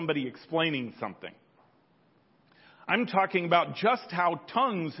just somebody explaining something. I'm talking about just how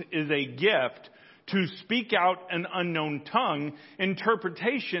tongues is a gift. To speak out an unknown tongue,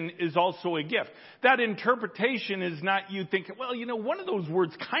 interpretation is also a gift. That interpretation is not you thinking, well, one of those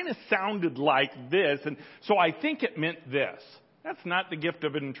words kind of sounded like this, and so I think it meant this. That's not the gift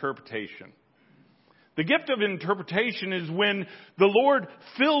of interpretation. The gift of interpretation is when the Lord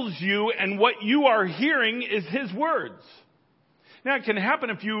fills you and what you are hearing is His words. Now, it can happen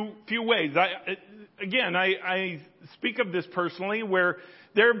a few ways. I speak of this personally, where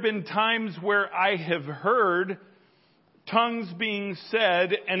there have been times where I have heard tongues being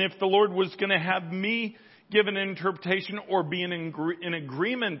said, and if the Lord was going to have me give an interpretation or be in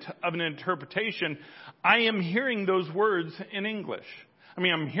agreement of an interpretation, I am hearing those words in English.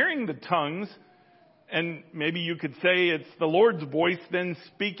 I'm hearing the tongues, and maybe you could say it's the Lord's voice then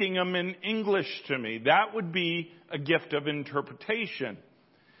speaking them in English to me. That would be a gift of interpretation,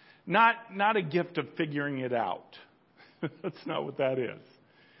 not a gift of figuring it out. That's not what that is.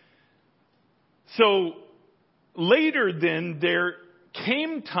 So later then, there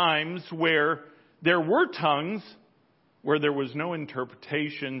came times where there were tongues where there was no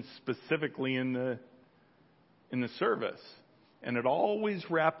interpretation specifically in the service. And it always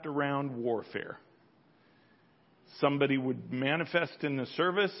wrapped around warfare. Somebody would manifest in the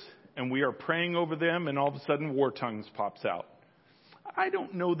service, and we are praying over them, and all of a sudden war tongues pops out. I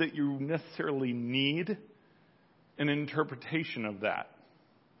don't know that you necessarily need an interpretation of that.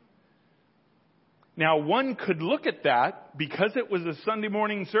 Now, one could look at that because it was a Sunday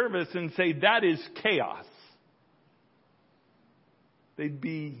morning service and say that is chaos. They'd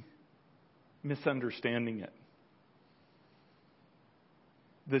be misunderstanding it.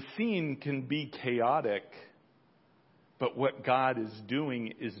 The scene can be chaotic, but what God is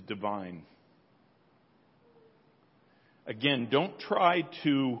doing is divine. Again, don't try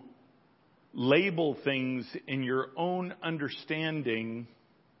to label things in your own understanding.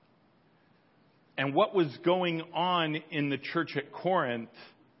 And what was going on in the church at Corinth,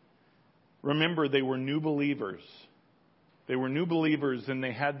 remember, they were new believers. They were new believers, and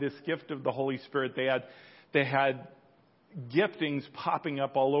they had this gift of the Holy Spirit. They had giftings popping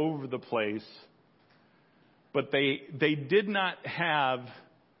up all over the place. But they did not have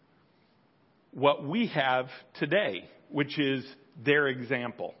what we have today, which is their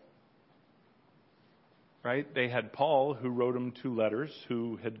example. Right? They had Paul, who wrote them 2 letters,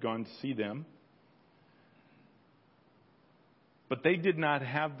 who had gone to see them. But they did not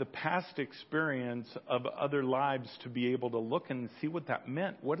have the past experience of other lives to be able to look and see what that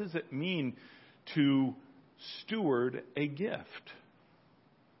meant. What does it mean to steward a gift?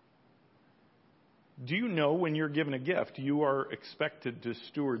 Do you know when you're given a gift, you are expected to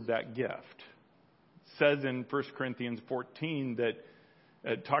steward that gift? It says in 1 Corinthians 14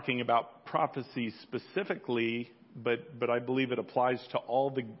 that, talking about prophecy specifically, but I believe it applies to all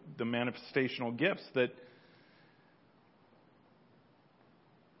the manifestational gifts, that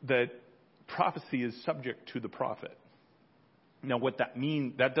prophecy is subject to the prophet. Now, what that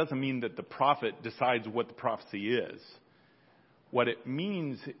means, that doesn't mean that the prophet decides what the prophecy is. What it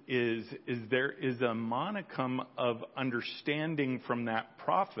means is there is a monicum of understanding from that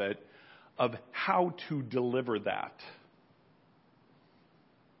prophet of how to deliver that.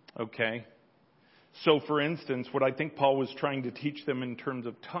 Okay? So, for instance, what I think Paul was trying to teach them in terms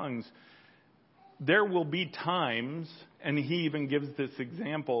of tongues, there will be times, and he even gives this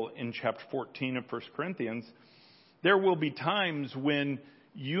example in chapter 14 of 1 Corinthians, there will be times when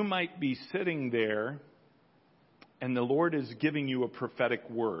you might be sitting there and the Lord is giving you a prophetic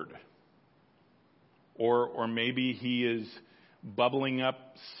word. Or maybe He is bubbling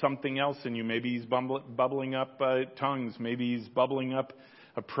up something else in you. Maybe He's bubbling up tongues. Maybe He's bubbling up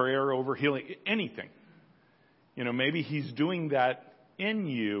a prayer over healing. Anything. Maybe He's doing that in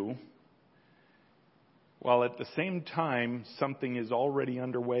you, while at the same time something is already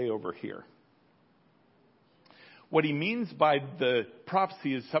underway over here. What he means by the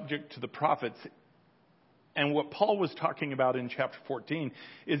prophecy is subject to the prophets, and what Paul was talking about in chapter 14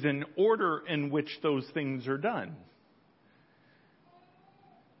 is an order in which those things are done.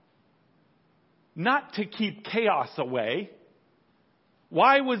 Not to keep chaos away.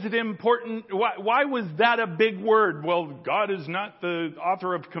 Why was it important? Why was that a big word? Well, God is not the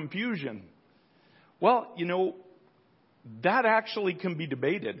author of confusion. Well, that actually can be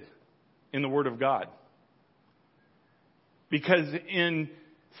debated in the Word of God. Because in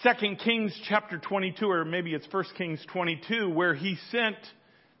 2 Kings chapter 22, or maybe it's 1 Kings 22, where he sent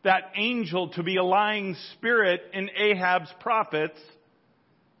that angel to be a lying spirit in Ahab's prophets,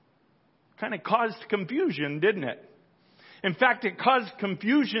 kind of caused confusion, didn't it? In fact, it caused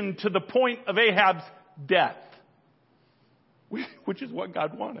confusion to the point of Ahab's death. which is what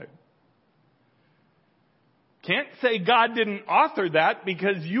God wanted. Can't say God didn't author that,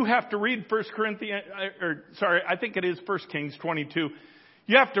 because you have to read 1 Kings 22.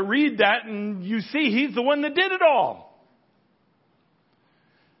 You have to read that and you see He's the one that did it all.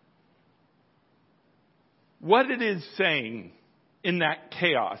 What it is saying in that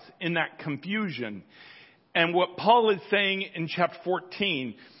chaos, in that confusion, and what Paul is saying in chapter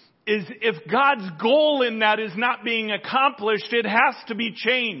 14 is, if God's goal in that is not being accomplished, it has to be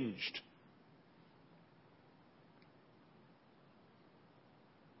changed.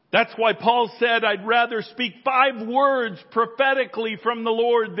 That's why Paul said, I'd rather speak 5 words prophetically from the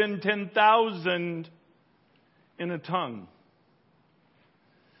Lord than 10,000 in a tongue.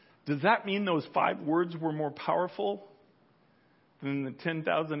 Does that mean those 5 words were more powerful than the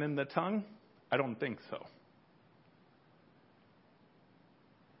 10,000 in the tongue? I don't think so.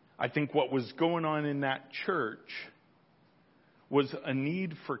 I think what was going on in that church was a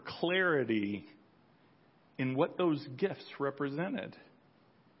need for clarity in what those gifts represented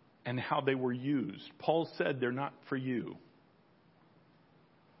and how they were used. Paul said they're not for you.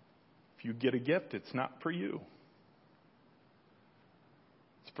 If you get a gift, it's not for you.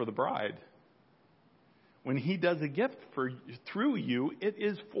 It's for the bride. When He does a gift through you, it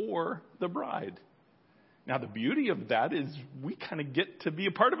is for the bride. Now, the beauty of that is we kind of get to be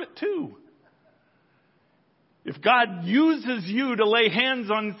a part of it too. If God uses you to lay hands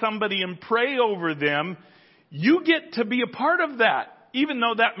on somebody and pray over them, you get to be a part of that. Even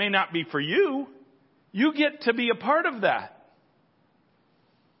though that may not be for you, you get to be a part of that.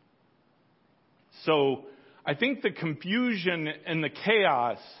 So I think the confusion and the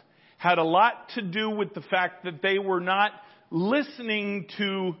chaos had a lot to do with the fact that they were not listening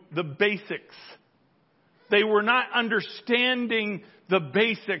to the basics. They were not understanding the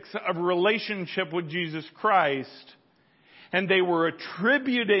basics of relationship with Jesus Christ, and they were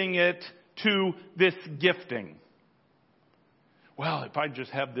attributing it to this gifting. Well, if I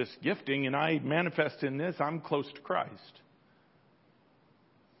just have this gifting and I manifest in this, I'm close to Christ.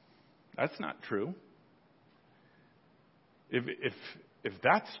 That's not true. If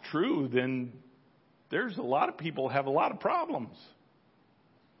that's true, then there's a lot of people have a lot of problems.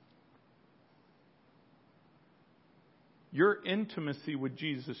 Your intimacy with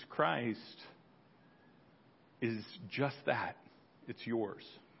Jesus Christ is just that. It's yours.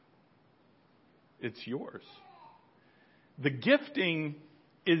 It's yours. The gifting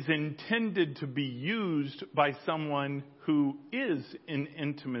is intended to be used by someone who is in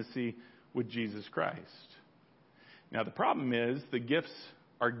intimacy with Jesus Christ. Now, the problem is the gifts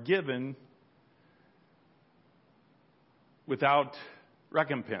are given without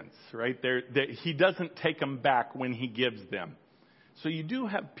recompense, right? He doesn't take them back when He gives them. So you do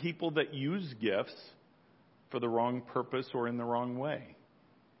have people that use gifts for the wrong purpose or in the wrong way.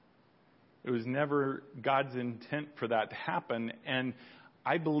 It was never God's intent for that to happen. And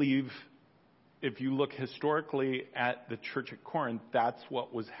I believe if you look historically at the church at Corinth, that's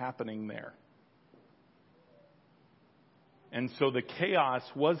what was happening there. And so the chaos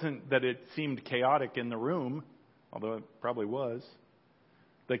wasn't that it seemed chaotic in the room, although it probably was.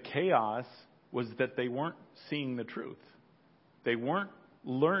 The chaos was that they weren't seeing the truth. They weren't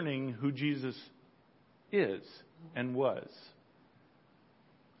learning who Jesus is and was.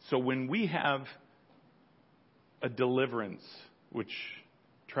 So when we have a deliverance, which,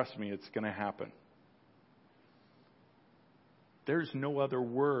 trust me, it's going to happen, there's no other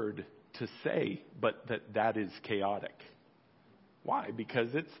word to say but that is chaotic. Why? Because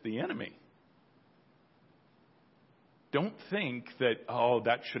it's the enemy. Don't think that,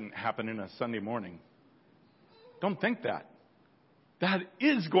 that shouldn't happen in a Sunday morning. Don't think that. That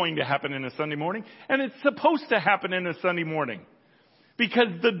is going to happen in a Sunday morning, and it's supposed to happen in a Sunday morning. Because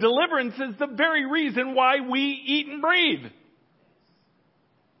the deliverance is the very reason why we eat and breathe.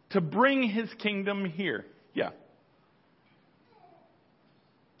 To bring His kingdom here. Yeah.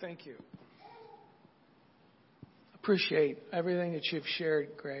 Thank you. Appreciate everything that you've shared,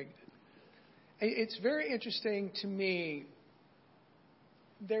 Greg. It's very interesting to me.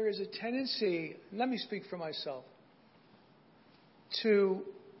 There is a tendency, let me speak for myself, to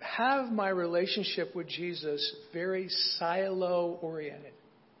have my relationship with Jesus very silo-oriented.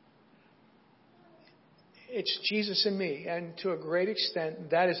 It's Jesus and me, and to a great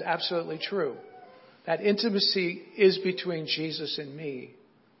extent, that is absolutely true. That intimacy is between Jesus and me.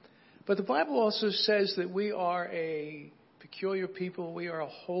 But the Bible also says that we are a peculiar people. We are a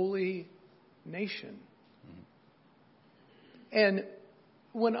holy nation. And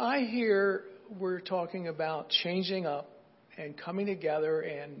when I hear we're talking about changing up and coming together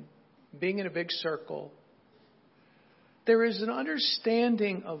and being in a big circle, there is an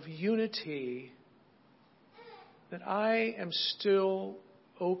understanding of unity that I am still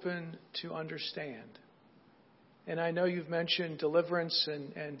open to understand. And I know you've mentioned deliverance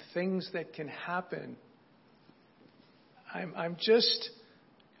and things that can happen. I'm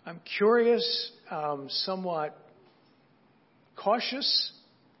curious, somewhat cautious.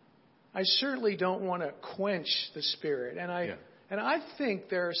 I certainly don't want to quench the Spirit. And I think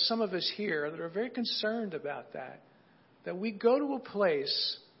there are some of us here that are very concerned about that we go to a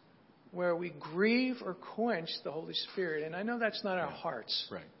place where we grieve or quench the Holy Spirit. And I know that's not our hearts.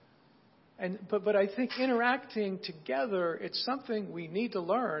 Right. But I think interacting together, it's something we need to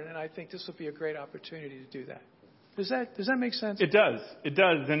learn, and I think this will be a great opportunity to do that. Does that make sense? It does. It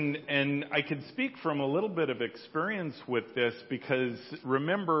does. And I can speak from a little bit of experience with this, because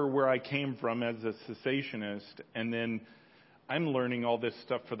remember where I came from as a cessationist, and then I'm learning all this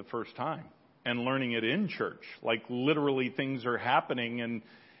stuff for the first time and learning it in church. Like literally things are happening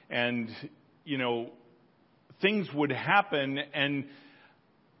and you know, things would happen, and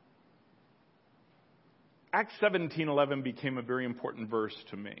Acts 17:11 became a very important verse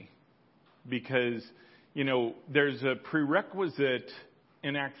to me, because you know, there's a prerequisite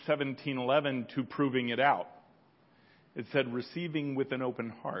in Acts 17:11 to proving it out. It said, receiving with an open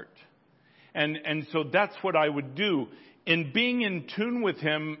heart. And so that's what I would do. In being in tune with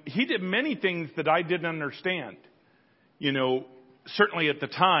him, he did many things that I didn't understand. You know, certainly at the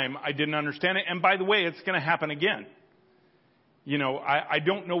time, I didn't understand it. And by the way, it's going to happen again. You know, I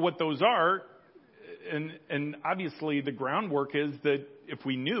don't know what those are. And obviously the groundwork is that if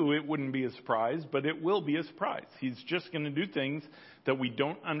we knew, it wouldn't be a surprise, but it will be a surprise. He's just going to do things that we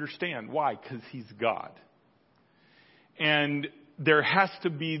don't understand. Why? Because he's God. And there has to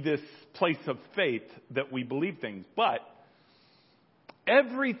be this place of faith that we believe things. But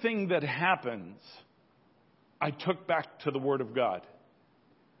everything that happens, I took back to the Word of God.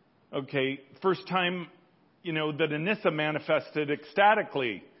 Okay, first time, you know, that Anissa manifested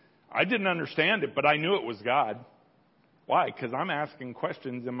ecstatically, I didn't understand it, but I knew it was God. Why? Because I'm asking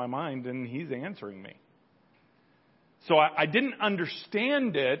questions in my mind and he's answering me. So I didn't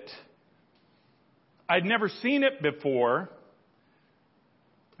understand it. I'd never seen it before.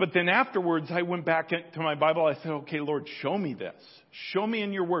 But then afterwards, I went back into my Bible. I said, okay, Lord, show me this. Show me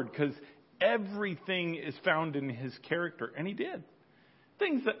in your word, because everything is found in his character. And he did.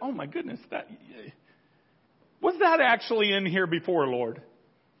 Things that, oh my goodness, was that actually in here before, Lord?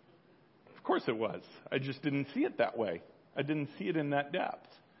 Of course it was. I just didn't see it that way. I didn't see it in that depth.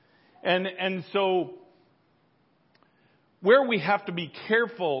 And so where we have to be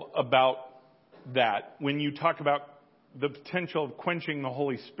careful about that when you talk about the potential of quenching the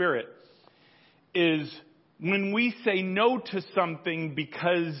Holy Spirit is when we say no to something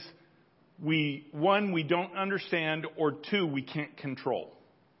because we don't understand, or two, we can't control.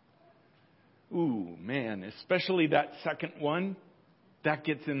 Ooh, man, especially that second one, that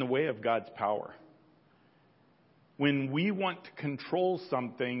gets in the way of God's power. When we want to control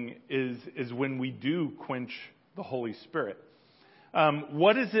something is when we do quench the Holy Spirit.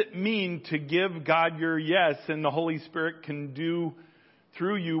 What does it mean to give God your yes and the Holy Spirit can do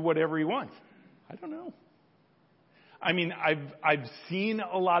through you whatever he wants? I don't know. I mean, I've seen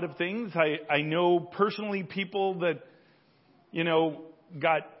a lot of things. I know personally people that, you know,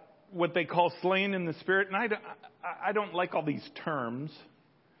 got what they call slain in the Spirit. And I don't like all these terms.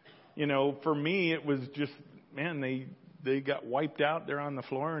 You know, for me, it was just, man, they got wiped out. They're on the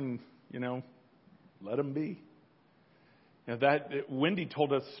floor and, you know, let them be. You know, Wendy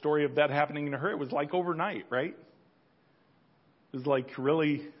told us a story of that happening to her. It was like overnight, right? It was like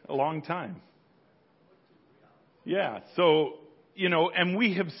really a long time. Yeah. So, you know, and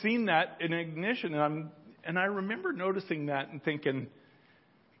we have seen that in ignition. And I remember noticing that and thinking,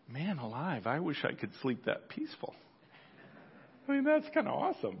 man alive, I wish I could sleep that peaceful. I mean, that's kind of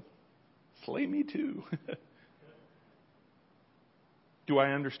awesome. Slay me too. Do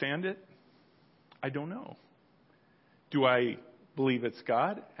I understand it? I don't know. Do I believe it's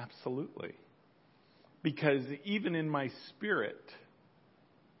God? Absolutely. Because even in my spirit,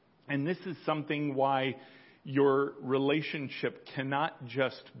 and this is something why your relationship cannot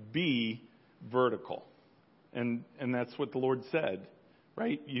just be vertical. And that's what the Lord said,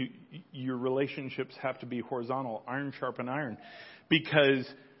 right? Your relationships have to be horizontal, iron sharpen iron. Because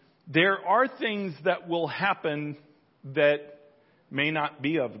there are things that will happen that may not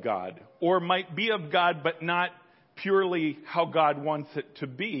be of God, or might be of God, but not purely how God wants it to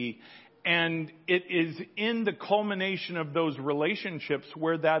be. And it is in the culmination of those relationships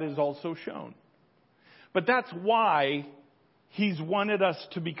where that is also shown. But that's why he's wanted us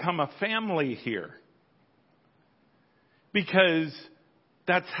to become a family here. because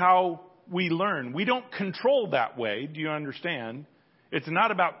that's how we learn. We don't control that way. Do you understand? It's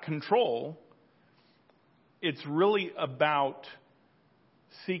not about control. It's really about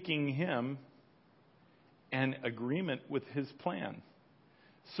seeking Him and agreement with His plan.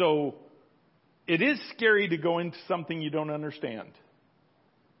 So it is scary to go into something you don't understand.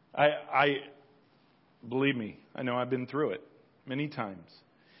 I believe me, I know I've been through it many times.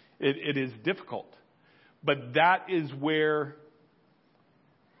 It is difficult. But that is where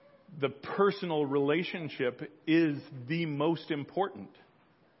the personal relationship is the most important.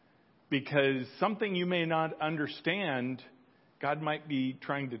 Because something you may not understand, God might be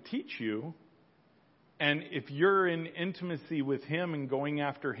trying to teach you. And if you're in intimacy with Him and going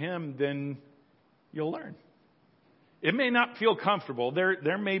after Him, then you'll learn. It may not feel comfortable.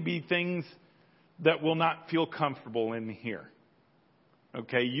 There may be things that will not feel comfortable in here.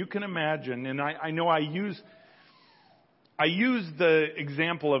 Okay, you can imagine, and I know I use the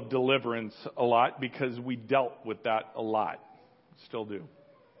example of deliverance a lot because we dealt with that a lot. Still do.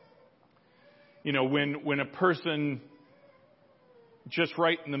 You know, when a person just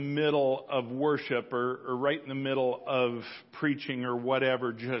right in the middle of worship or right in the middle of preaching or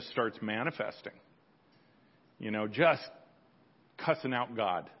whatever just starts manifesting. You know, just cussing out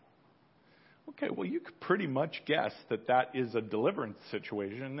God. Okay, well, you could pretty much guess that is a deliverance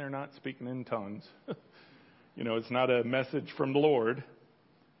situation. They're not speaking in tongues. You know, it's not a message from the Lord.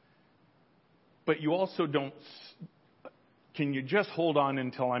 But you also don't... Can you just hold on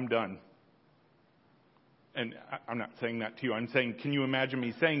until I'm done? And I'm not saying that to you. I'm saying, can you imagine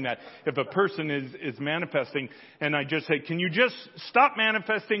me saying that? If a person is manifesting and I just say, can you just stop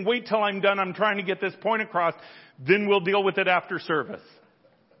manifesting, wait till I'm done, I'm trying to get this point across, then we'll deal with it after service.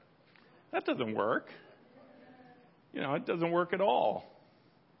 That doesn't work. You know, it doesn't work at all.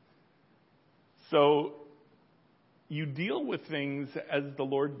 So you deal with things as the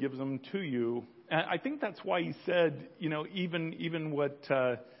Lord gives them to you. And I think that's why He said, you know, even what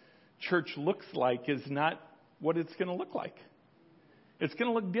church looks like is not what it's going to look like. It's going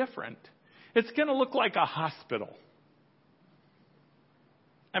to look different. It's going to look like a hospital.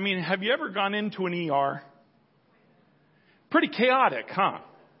 I mean, have you ever gone into an ER? Pretty chaotic, huh?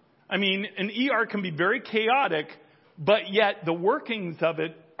 I mean, an ER can be very chaotic, but yet the workings of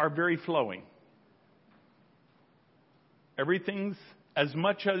it are very flowing. Everything's as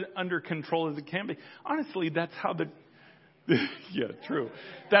much under control as it can be. Honestly, that's how yeah, true.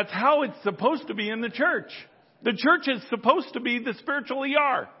 That's how it's supposed to be in the church. The church is supposed to be the spiritual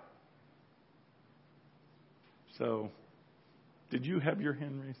ER. So, did you have your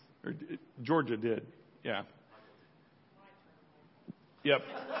hand raised? Or Georgia did. Yeah. Yep.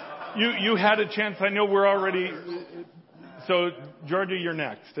 You had a chance. I know we're already... So, Georgia, you're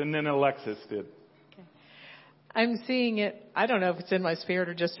next. And then Alexis did. Okay. I'm seeing it. I don't know if it's in my spirit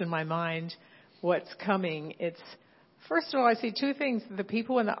or just in my mind what's coming. First of all, I see two things. The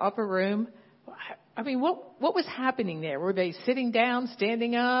people in the upper room, I mean, what was happening there? Were they sitting down,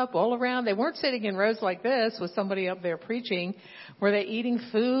 standing up, all around? They weren't sitting in rows like this with somebody up there preaching. Were they eating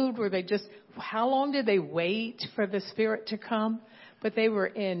food? Were they just, how long did they wait for the Spirit to come? But they were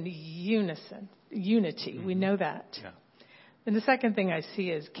in unity. We know that. Yeah. And the second thing I see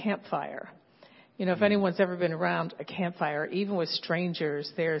is campfire. You know, if anyone's ever been around a campfire, even with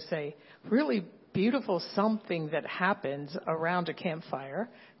strangers, there's a really beautiful something that happens around a campfire,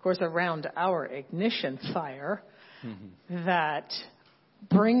 of course, around our ignition fire, that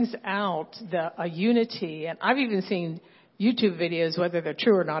brings out a unity. And I've even seen YouTube videos, whether they're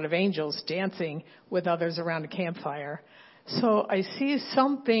true or not, of angels dancing with others around a campfire. So I see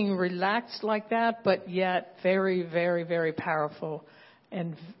something relaxed like that, but yet very, very, very powerful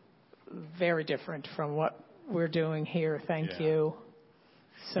and very different from what we're doing here. Thank you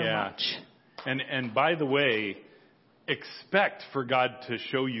so much. And by the way, expect for God to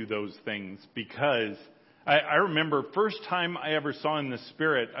show you those things, because I remember first time I ever saw in the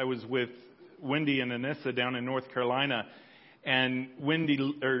Spirit, I was with Wendy and Anissa down in North Carolina, and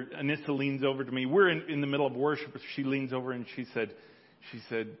Anissa leans over to me. We're in the middle of worship. She leans over and she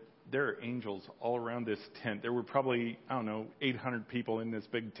said, there are angels all around this tent. There were probably, 800 people in this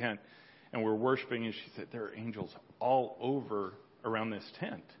big tent, and we're worshiping, and she said, there are angels all over around this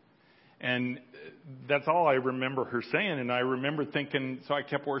tent. And that's all I remember her saying. And I remember thinking, so I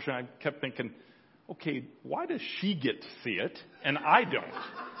kept worshiping. I kept thinking, okay, why does she get to see it and I don't?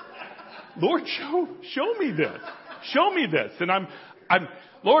 Lord, show me this. Show me this. And I'm,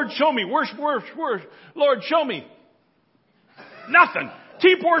 Lord, show me. Worship. Lord, show me. Nothing.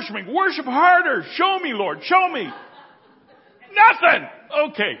 Keep worshiping. Worship harder. Show me, Lord. Show me. Nothing.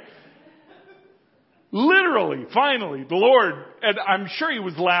 Okay. Literally, finally, the Lord, and I'm sure he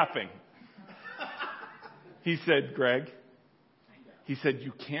was laughing. He said, Greg, he said,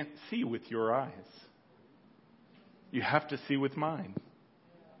 you can't see with your eyes. You have to see with mine.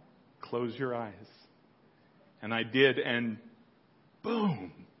 Close your eyes. And I did, and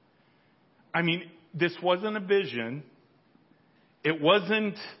boom. I mean, this wasn't a vision. It was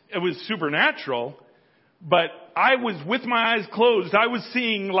supernatural, but I was with my eyes closed. I was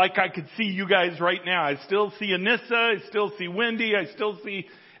seeing like I could see you guys right now. I still see Anissa. I still see Wendy. I still see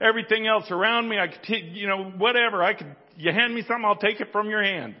everything else around me. I could, whatever. You hand me something, I'll take it from your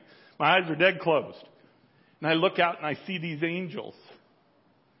hand. My eyes are dead closed. And I look out and I see these angels.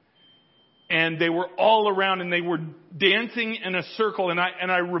 And they were all around and they were dancing in a circle. And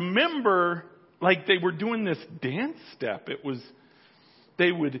I remember like they were doing this dance step.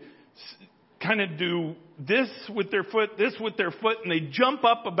 They would kind of do this with their foot, and they jump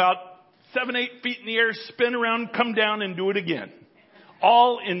up about 7-8 feet in the air, spin around, come down, and do it again.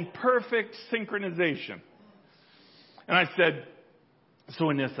 All in perfect synchronization. And I said, so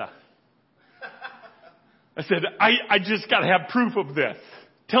Anissa, I said, I just got to have proof of this.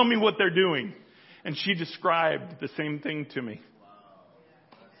 Tell me what they're doing. And she described the same thing to me.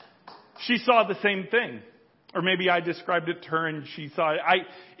 She saw the same thing. Or maybe I described it to her and she saw it.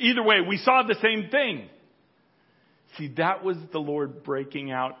 Either way, we saw the same thing. See, that was the Lord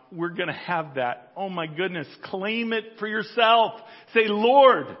breaking out. We're going to have that. Oh my goodness. Claim it for yourself. Say,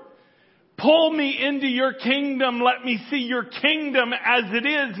 Lord, pull me into your kingdom. Let me see your kingdom as it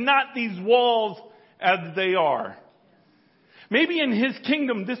is, not these walls as they are. Maybe in his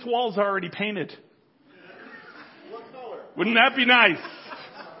kingdom, this wall's already painted. What color? Wouldn't that be nice?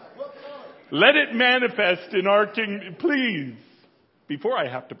 Let it manifest in our kingdom, please, before I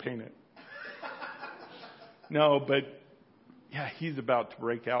have to paint it. No, but yeah, he's about to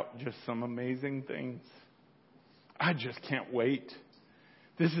break out just some amazing things. I just can't wait.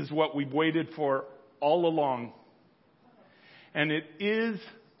 This is what we've waited for all along. And it is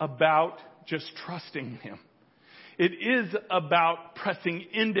about just trusting him. It is about pressing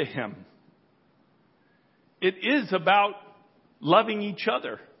into him. It is about loving each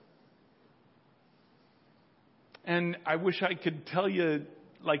other. And I wish I could tell you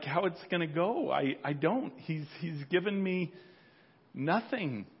like how it's going to go. I don't. He's given me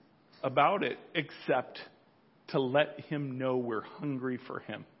nothing about it except to let him know we're hungry for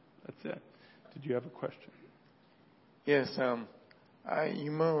him. That's it. Did you have a question? Yes.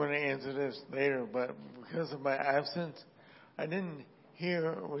 You might want to answer this later, but because of my absence, I didn't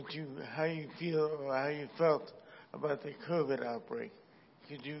hear how you feel or how you felt about the COVID outbreak.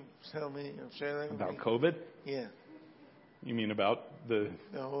 Could you tell me or share that with me? About COVID? Yeah. You mean about the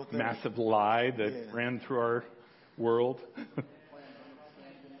whole thing. massive lie that ran through our world?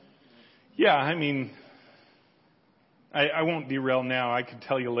 Yeah, I mean, I won't derail now. I could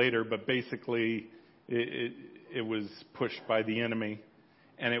tell you later, but basically it was pushed by the enemy,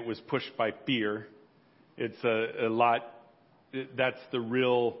 and it was pushed by fear. It's a lot. That's the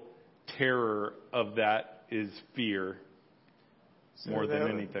real terror of that is fear. More than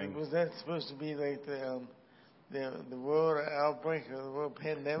anything. Was that supposed to be like the world outbreak or the world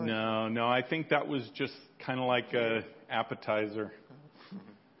pandemic? No. I think that was just kind of like a appetizer.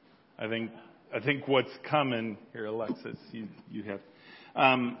 I think what's coming here, Alexis, you have.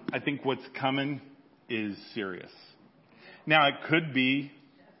 I think what's coming is serious. Now it could be.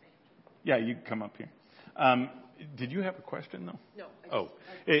 Yeah, you can come up here. Did you have a question though? No.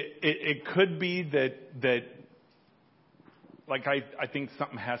 It could be that. Like I think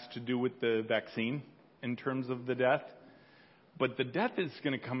something has to do with the vaccine in terms of the death. But the death is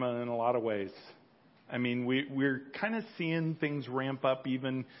going to come in a lot of ways. I mean, we're kind of seeing things ramp up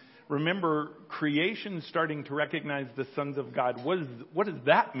even. Remember, creation starting to recognize the sons of God. What does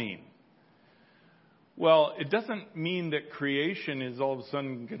that mean? Well, it doesn't mean that creation is all of a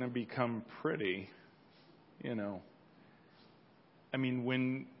sudden going to become pretty. I mean,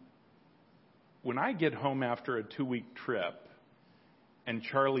 when I get home after a 2-week trip, and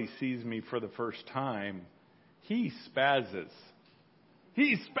Charlie sees me for the first time, he spazzes.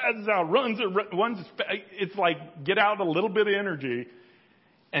 He spazzes out, runs. It's like get out a little bit of energy,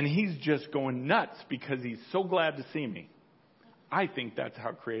 and he's just going nuts because he's so glad to see me. I think that's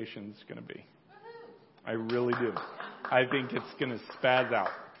how creation's going to be. I really do. I think it's going to spaz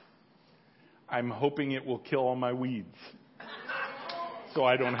out. I'm hoping it will kill all my weeds, so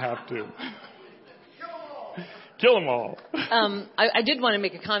I don't have to. Kill them all. I did want to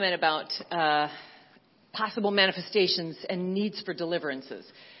make a comment about possible manifestations and needs for deliverances.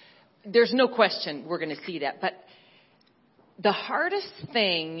 There's no question we're going to see that. But the hardest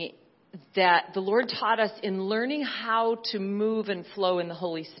thing that the Lord taught us in learning how to move and flow in the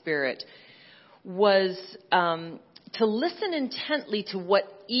Holy Spirit was to listen intently to what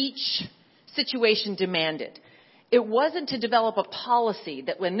each situation demanded. It wasn't to develop a policy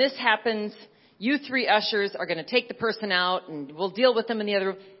that when this happens, you 3 ushers are going to take the person out and we'll deal with them in the other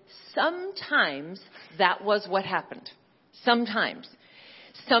room. Sometimes that was what happened. Sometimes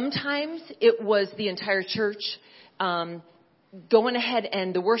it was the entire church going ahead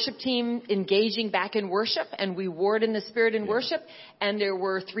and the worship team engaging back in worship, and we warred in the Spirit in worship, and there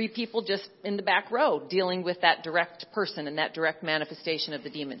were 3 people just in the back row dealing with that direct person and that direct manifestation of the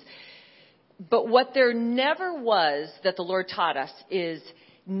demons. But what there never was that the Lord taught us is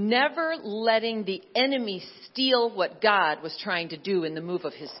never letting the enemy steal what God was trying to do in the move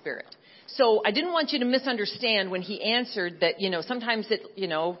of His Spirit. So I didn't want you to misunderstand when He answered that, sometimes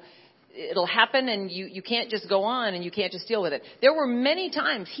it'll happen and you can't just go on and you can't just deal with it. There were many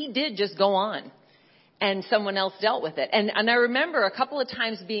times He did just go on and someone else dealt with it. And I remember a couple of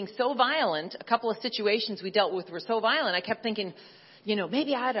times being so violent, a couple of situations we dealt with were so violent, I kept thinking,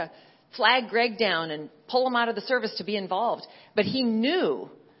 maybe I ought to flag Greg down and pull him out of the service to be involved. But he knew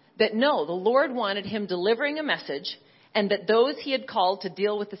that no, the Lord wanted him delivering a message, and that those He had called to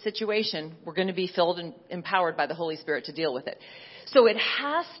deal with the situation were going to be filled and empowered by the Holy Spirit to deal with it. So it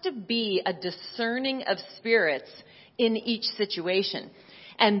has to be a discerning of spirits in each situation.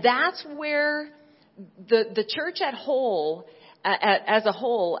 And that's where the church as a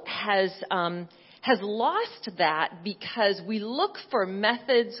whole has lost that, because we look for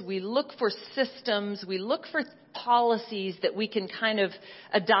methods, we look for systems, we look for policies that we can kind of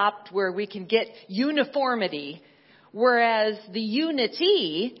adopt where we can get uniformity, whereas the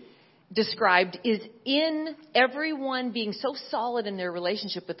unity described is in everyone being so solid in their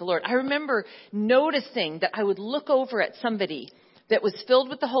relationship with the Lord. I remember noticing that I would look over at somebody that was filled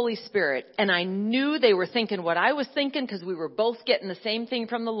with the Holy Spirit, and I knew they were thinking what I was thinking because we were both getting the same thing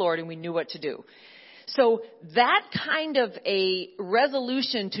from the Lord and we knew what to do. So that kind of a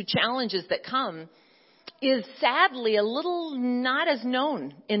resolution to challenges that come is sadly a little not as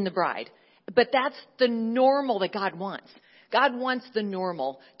known in the bride. But that's the normal that God wants. God wants the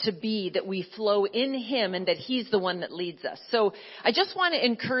normal to be that we flow in Him and that He's the one that leads us. So I just want to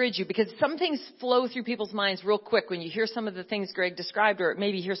encourage you, because some things flow through people's minds real quick when you hear some of the things Greg described, or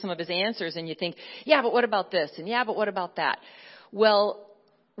maybe hear some of his answers and you think, yeah, but what about this? And yeah, but what about that? Well,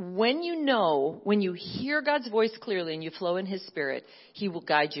 when you hear God's voice clearly and you flow in His Spirit, He will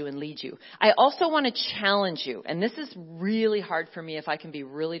guide you and lead you. I also want to challenge you, and this is really hard for me if I can be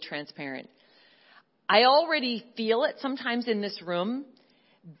really transparent. I already feel it sometimes in this room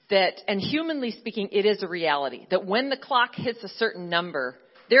that, and humanly speaking, it is a reality, that when the clock hits a certain number,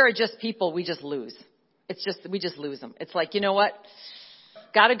 there are just people we just lose. We just lose them. It's like, you know what?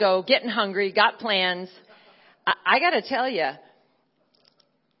 Gotta go, getting hungry, got plans. I gotta tell you,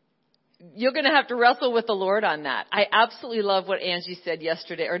 you're going to have to wrestle with the Lord on that. I absolutely love what Angie said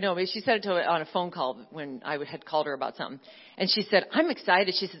yesterday. Or no, maybe she said it to me on a phone call when I had called her about something. And she said, I'm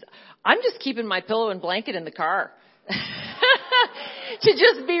excited. She says, I'm just keeping my pillow and blanket in the car to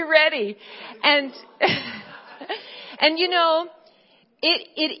just be ready. And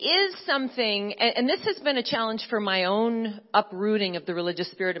it is something, and this has been a challenge for my own uprooting of the religious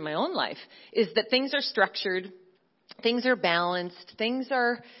spirit in my own life, is that things are structured. Things are balanced. Things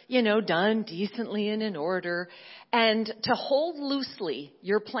are, done decently and in order. And to hold loosely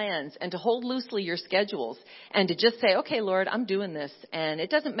your plans and to hold loosely your schedules and to just say, okay, Lord, I'm doing this. And it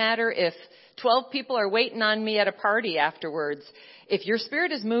doesn't matter if 12 people are waiting on me at a party afterwards. If your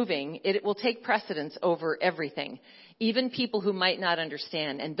Spirit is moving, it will take precedence over everything, even people who might not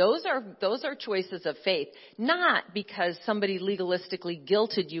understand. And those are choices of faith, not because somebody legalistically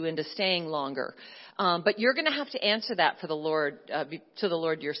guilted you into staying longer. But you're going to have to answer that for the Lord, to the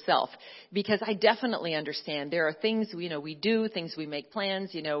Lord yourself, because I definitely understand there are things, we do, things we make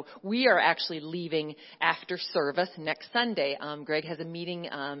plans. We are actually leaving after service next Sunday. Greg has a meeting,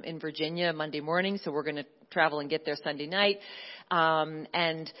 in Virginia Monday morning, so we're going to travel and get there Sunday night.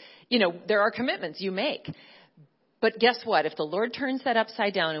 There are commitments you make. But guess what? If the Lord turns that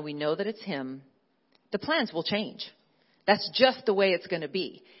upside down and we know that it's Him, the plans will change. That's just the way it's going to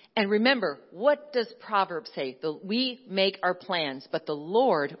be. And remember, what does Proverbs say? We make our plans, but the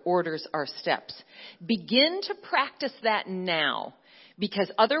Lord orders our steps. Begin to practice that now,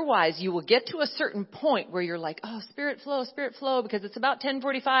 because otherwise you will get to a certain point where you're like, oh, Spirit flow, because it's about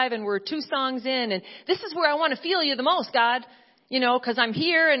 10:45 and we're 2 songs in, and this is where I want to feel you the most, God, because I'm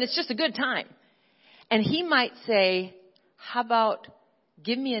here and it's just a good time. And He might say, how about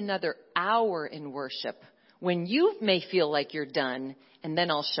give me another hour in worship when you may feel like you're done, and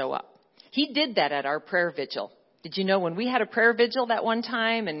then I'll show up. He did that at our prayer vigil. Did you know when we had a prayer vigil that one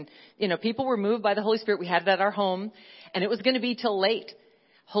time and, people were moved by the Holy Spirit, we had it at our home and it was going to be till late.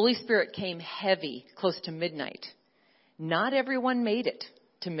 Holy Spirit came heavy close to midnight. Not everyone made it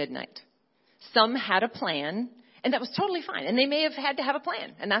to midnight. Some had a plan, and that was totally fine. And they may have had to have a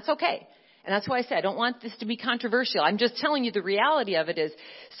plan, and that's okay. And that's why I say I don't want this to be controversial. I'm just telling you the reality of it is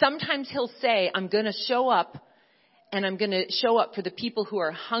sometimes he'll say, I'm going to show up, and I'm going to show up for the people who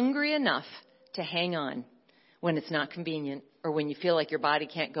are hungry enough to hang on when it's not convenient or when you feel like your body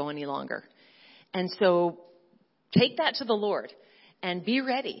can't go any longer. And so take that to the Lord and be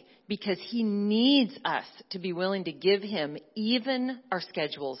ready because he needs us to be willing to give him even our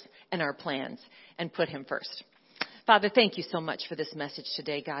schedules and our plans and put him first. Father, thank you so much for this message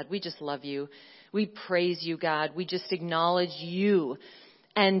today, God. We just love you. We praise you, God. We just acknowledge you.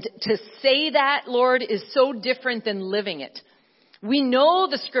 And to say that, Lord, is so different than living it. We know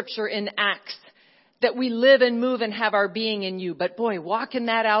the scripture in Acts that we live and move and have our being in you. But boy, walking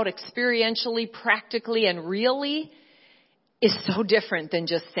that out experientially, practically, and really is so different than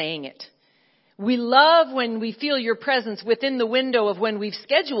just saying it. We love when we feel your presence within the window of when we've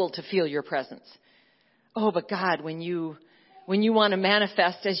scheduled to feel your presence. Oh, but God, when you want to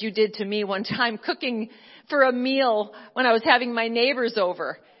manifest, as you did to me one time, cooking for a meal when I was having my neighbors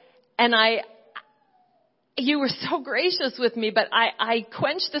over, and you were so gracious with me, but I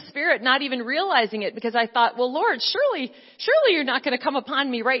quenched the spirit, not even realizing it, because I thought, well, Lord, surely you're not going to come upon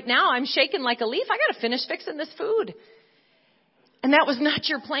me right now. I'm shaking like a leaf. I got to finish fixing this food. And that was not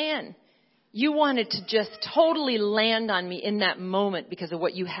your plan. You wanted to just totally land on me in that moment because of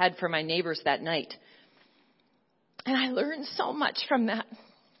what you had for my neighbors that night. And I learned so much from that.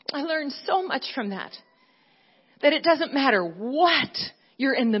 That it doesn't matter what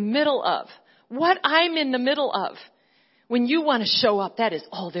you're in the middle of, what I'm in the middle of. When you want to show up, that is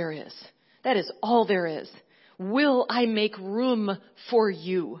all there is. That is all there is. Will I make room for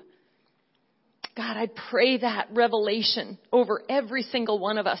you? God, I pray that revelation over every single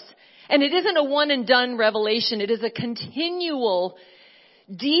one of us. And it isn't a one and done revelation. It is a continual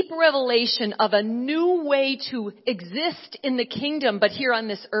deep revelation of a new way to exist in the kingdom, but here on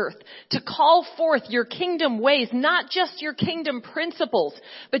this earth. To call forth your kingdom ways, not just your kingdom principles,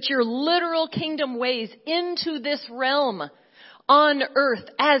 but your literal kingdom ways into this realm on earth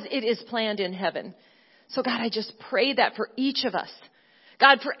as it is planned in heaven. So God, I just pray that for each of us.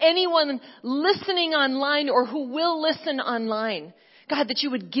 God, for anyone listening online or who will listen online, God, that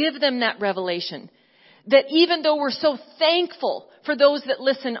you would give them that revelation. That even though we're so thankful for those that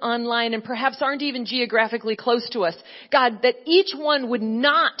listen online and perhaps aren't even geographically close to us, God, that each one would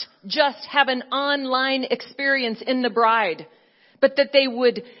not just have an online experience in the bride, but that they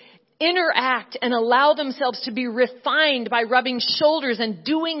would interact and allow themselves to be refined by rubbing shoulders and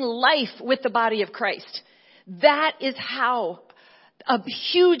doing life with the body of Christ. That is how a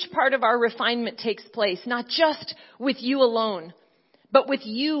huge part of our refinement takes place, not just with you alone, but with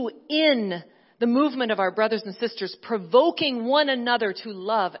you in the movement of our brothers and sisters, provoking one another to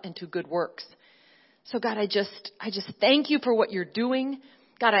love and to good works. So God, I just thank you for what you're doing.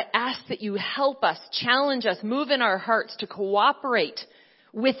 God, I ask that you help us, challenge us, move in our hearts to cooperate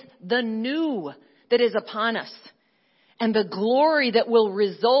with the new that is upon us and the glory that will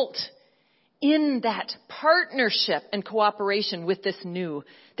result in that partnership and cooperation with this new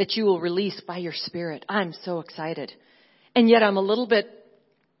that you will release by your Spirit. I'm so excited. And yet I'm a little bit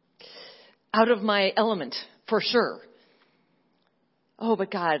out of my element, for sure. Oh, but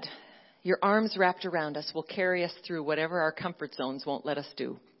God, your arms wrapped around us will carry us through whatever our comfort zones won't let us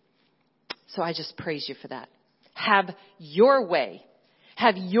do. So I just praise you for that. Have your way,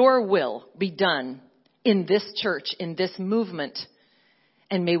 have your will be done in this church, in this movement,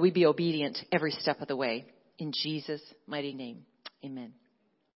 and may we be obedient every step of the way. In Jesus' mighty name, amen.